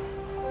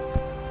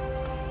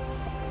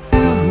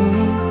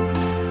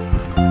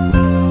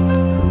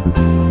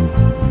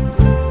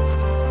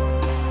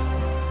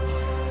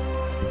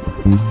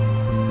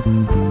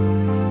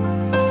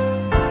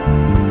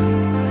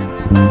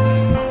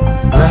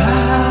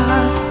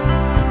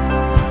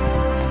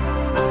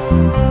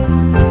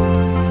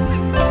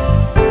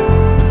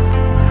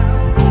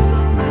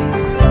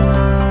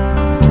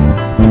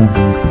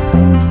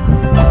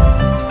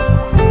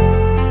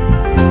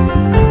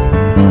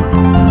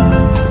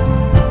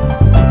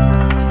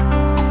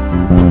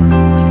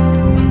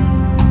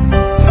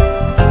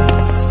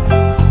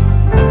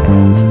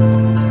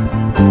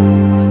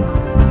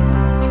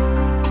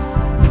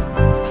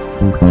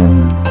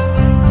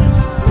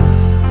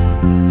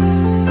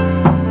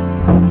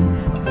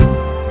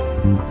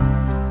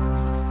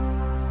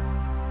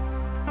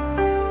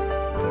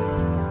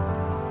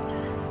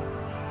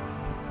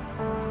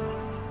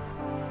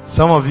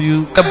some of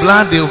you, the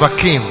blood they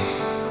overcame.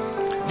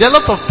 There are a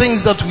lot of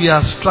things that we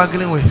are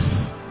struggling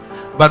with.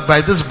 But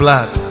by this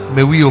blood,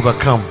 may we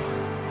overcome.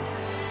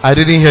 I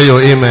didn't hear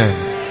your amen.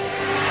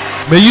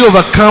 May you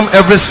overcome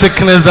every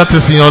sickness that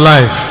is in your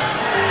life.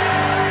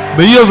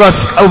 May you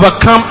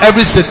overcome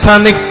every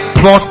satanic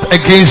plot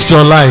against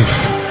your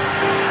life.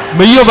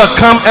 May you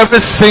overcome every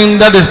sin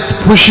that is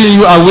pushing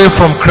you away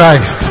from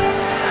Christ.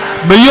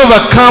 May you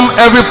overcome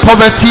every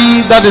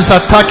poverty that is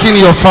attacking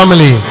your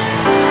family.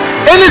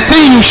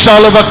 Anything you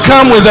shall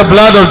overcome with the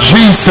blood of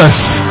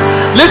Jesus.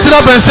 Lift it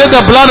up and say the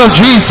blood of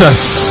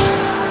Jesus.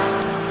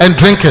 And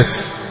drink it.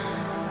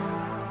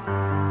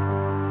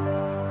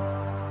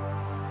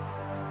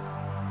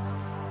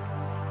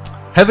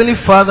 Heavenly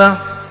Father,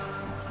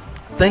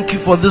 thank you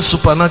for this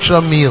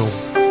supernatural meal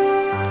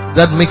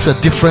that makes a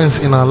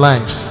difference in our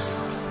lives.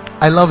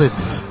 I love it.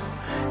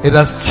 It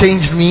has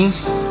changed me.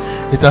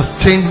 It has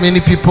changed many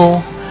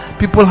people.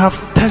 People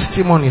have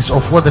testimonies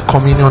of what the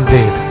communion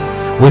did.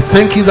 We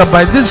thank you that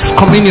by this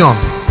communion,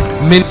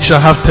 many shall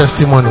have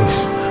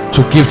testimonies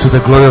to give to the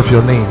glory of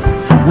your name.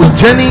 We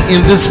journey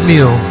in this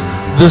meal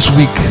this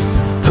week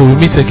till we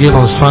meet again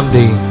on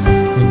Sunday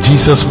in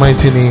Jesus'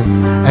 mighty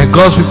name. And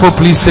God's people,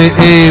 please say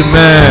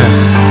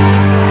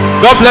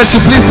amen. God bless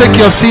you. Please take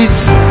your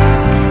seats.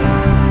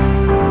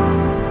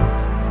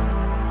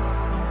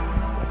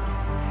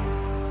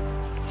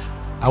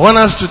 I want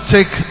us to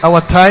take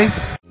our tithe.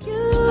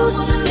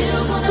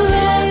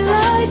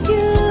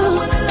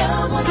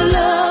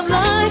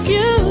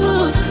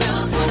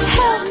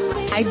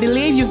 I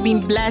believe you've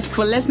been blessed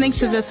for listening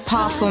to this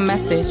powerful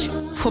message.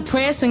 For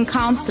prayers and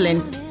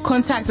counseling,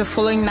 contact the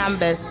following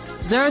numbers: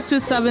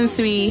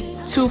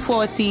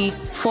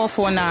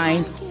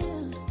 0273-240-449,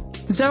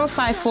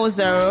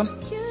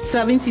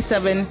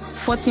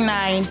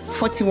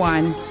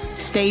 0540-77-49-41.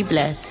 Stay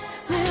blessed.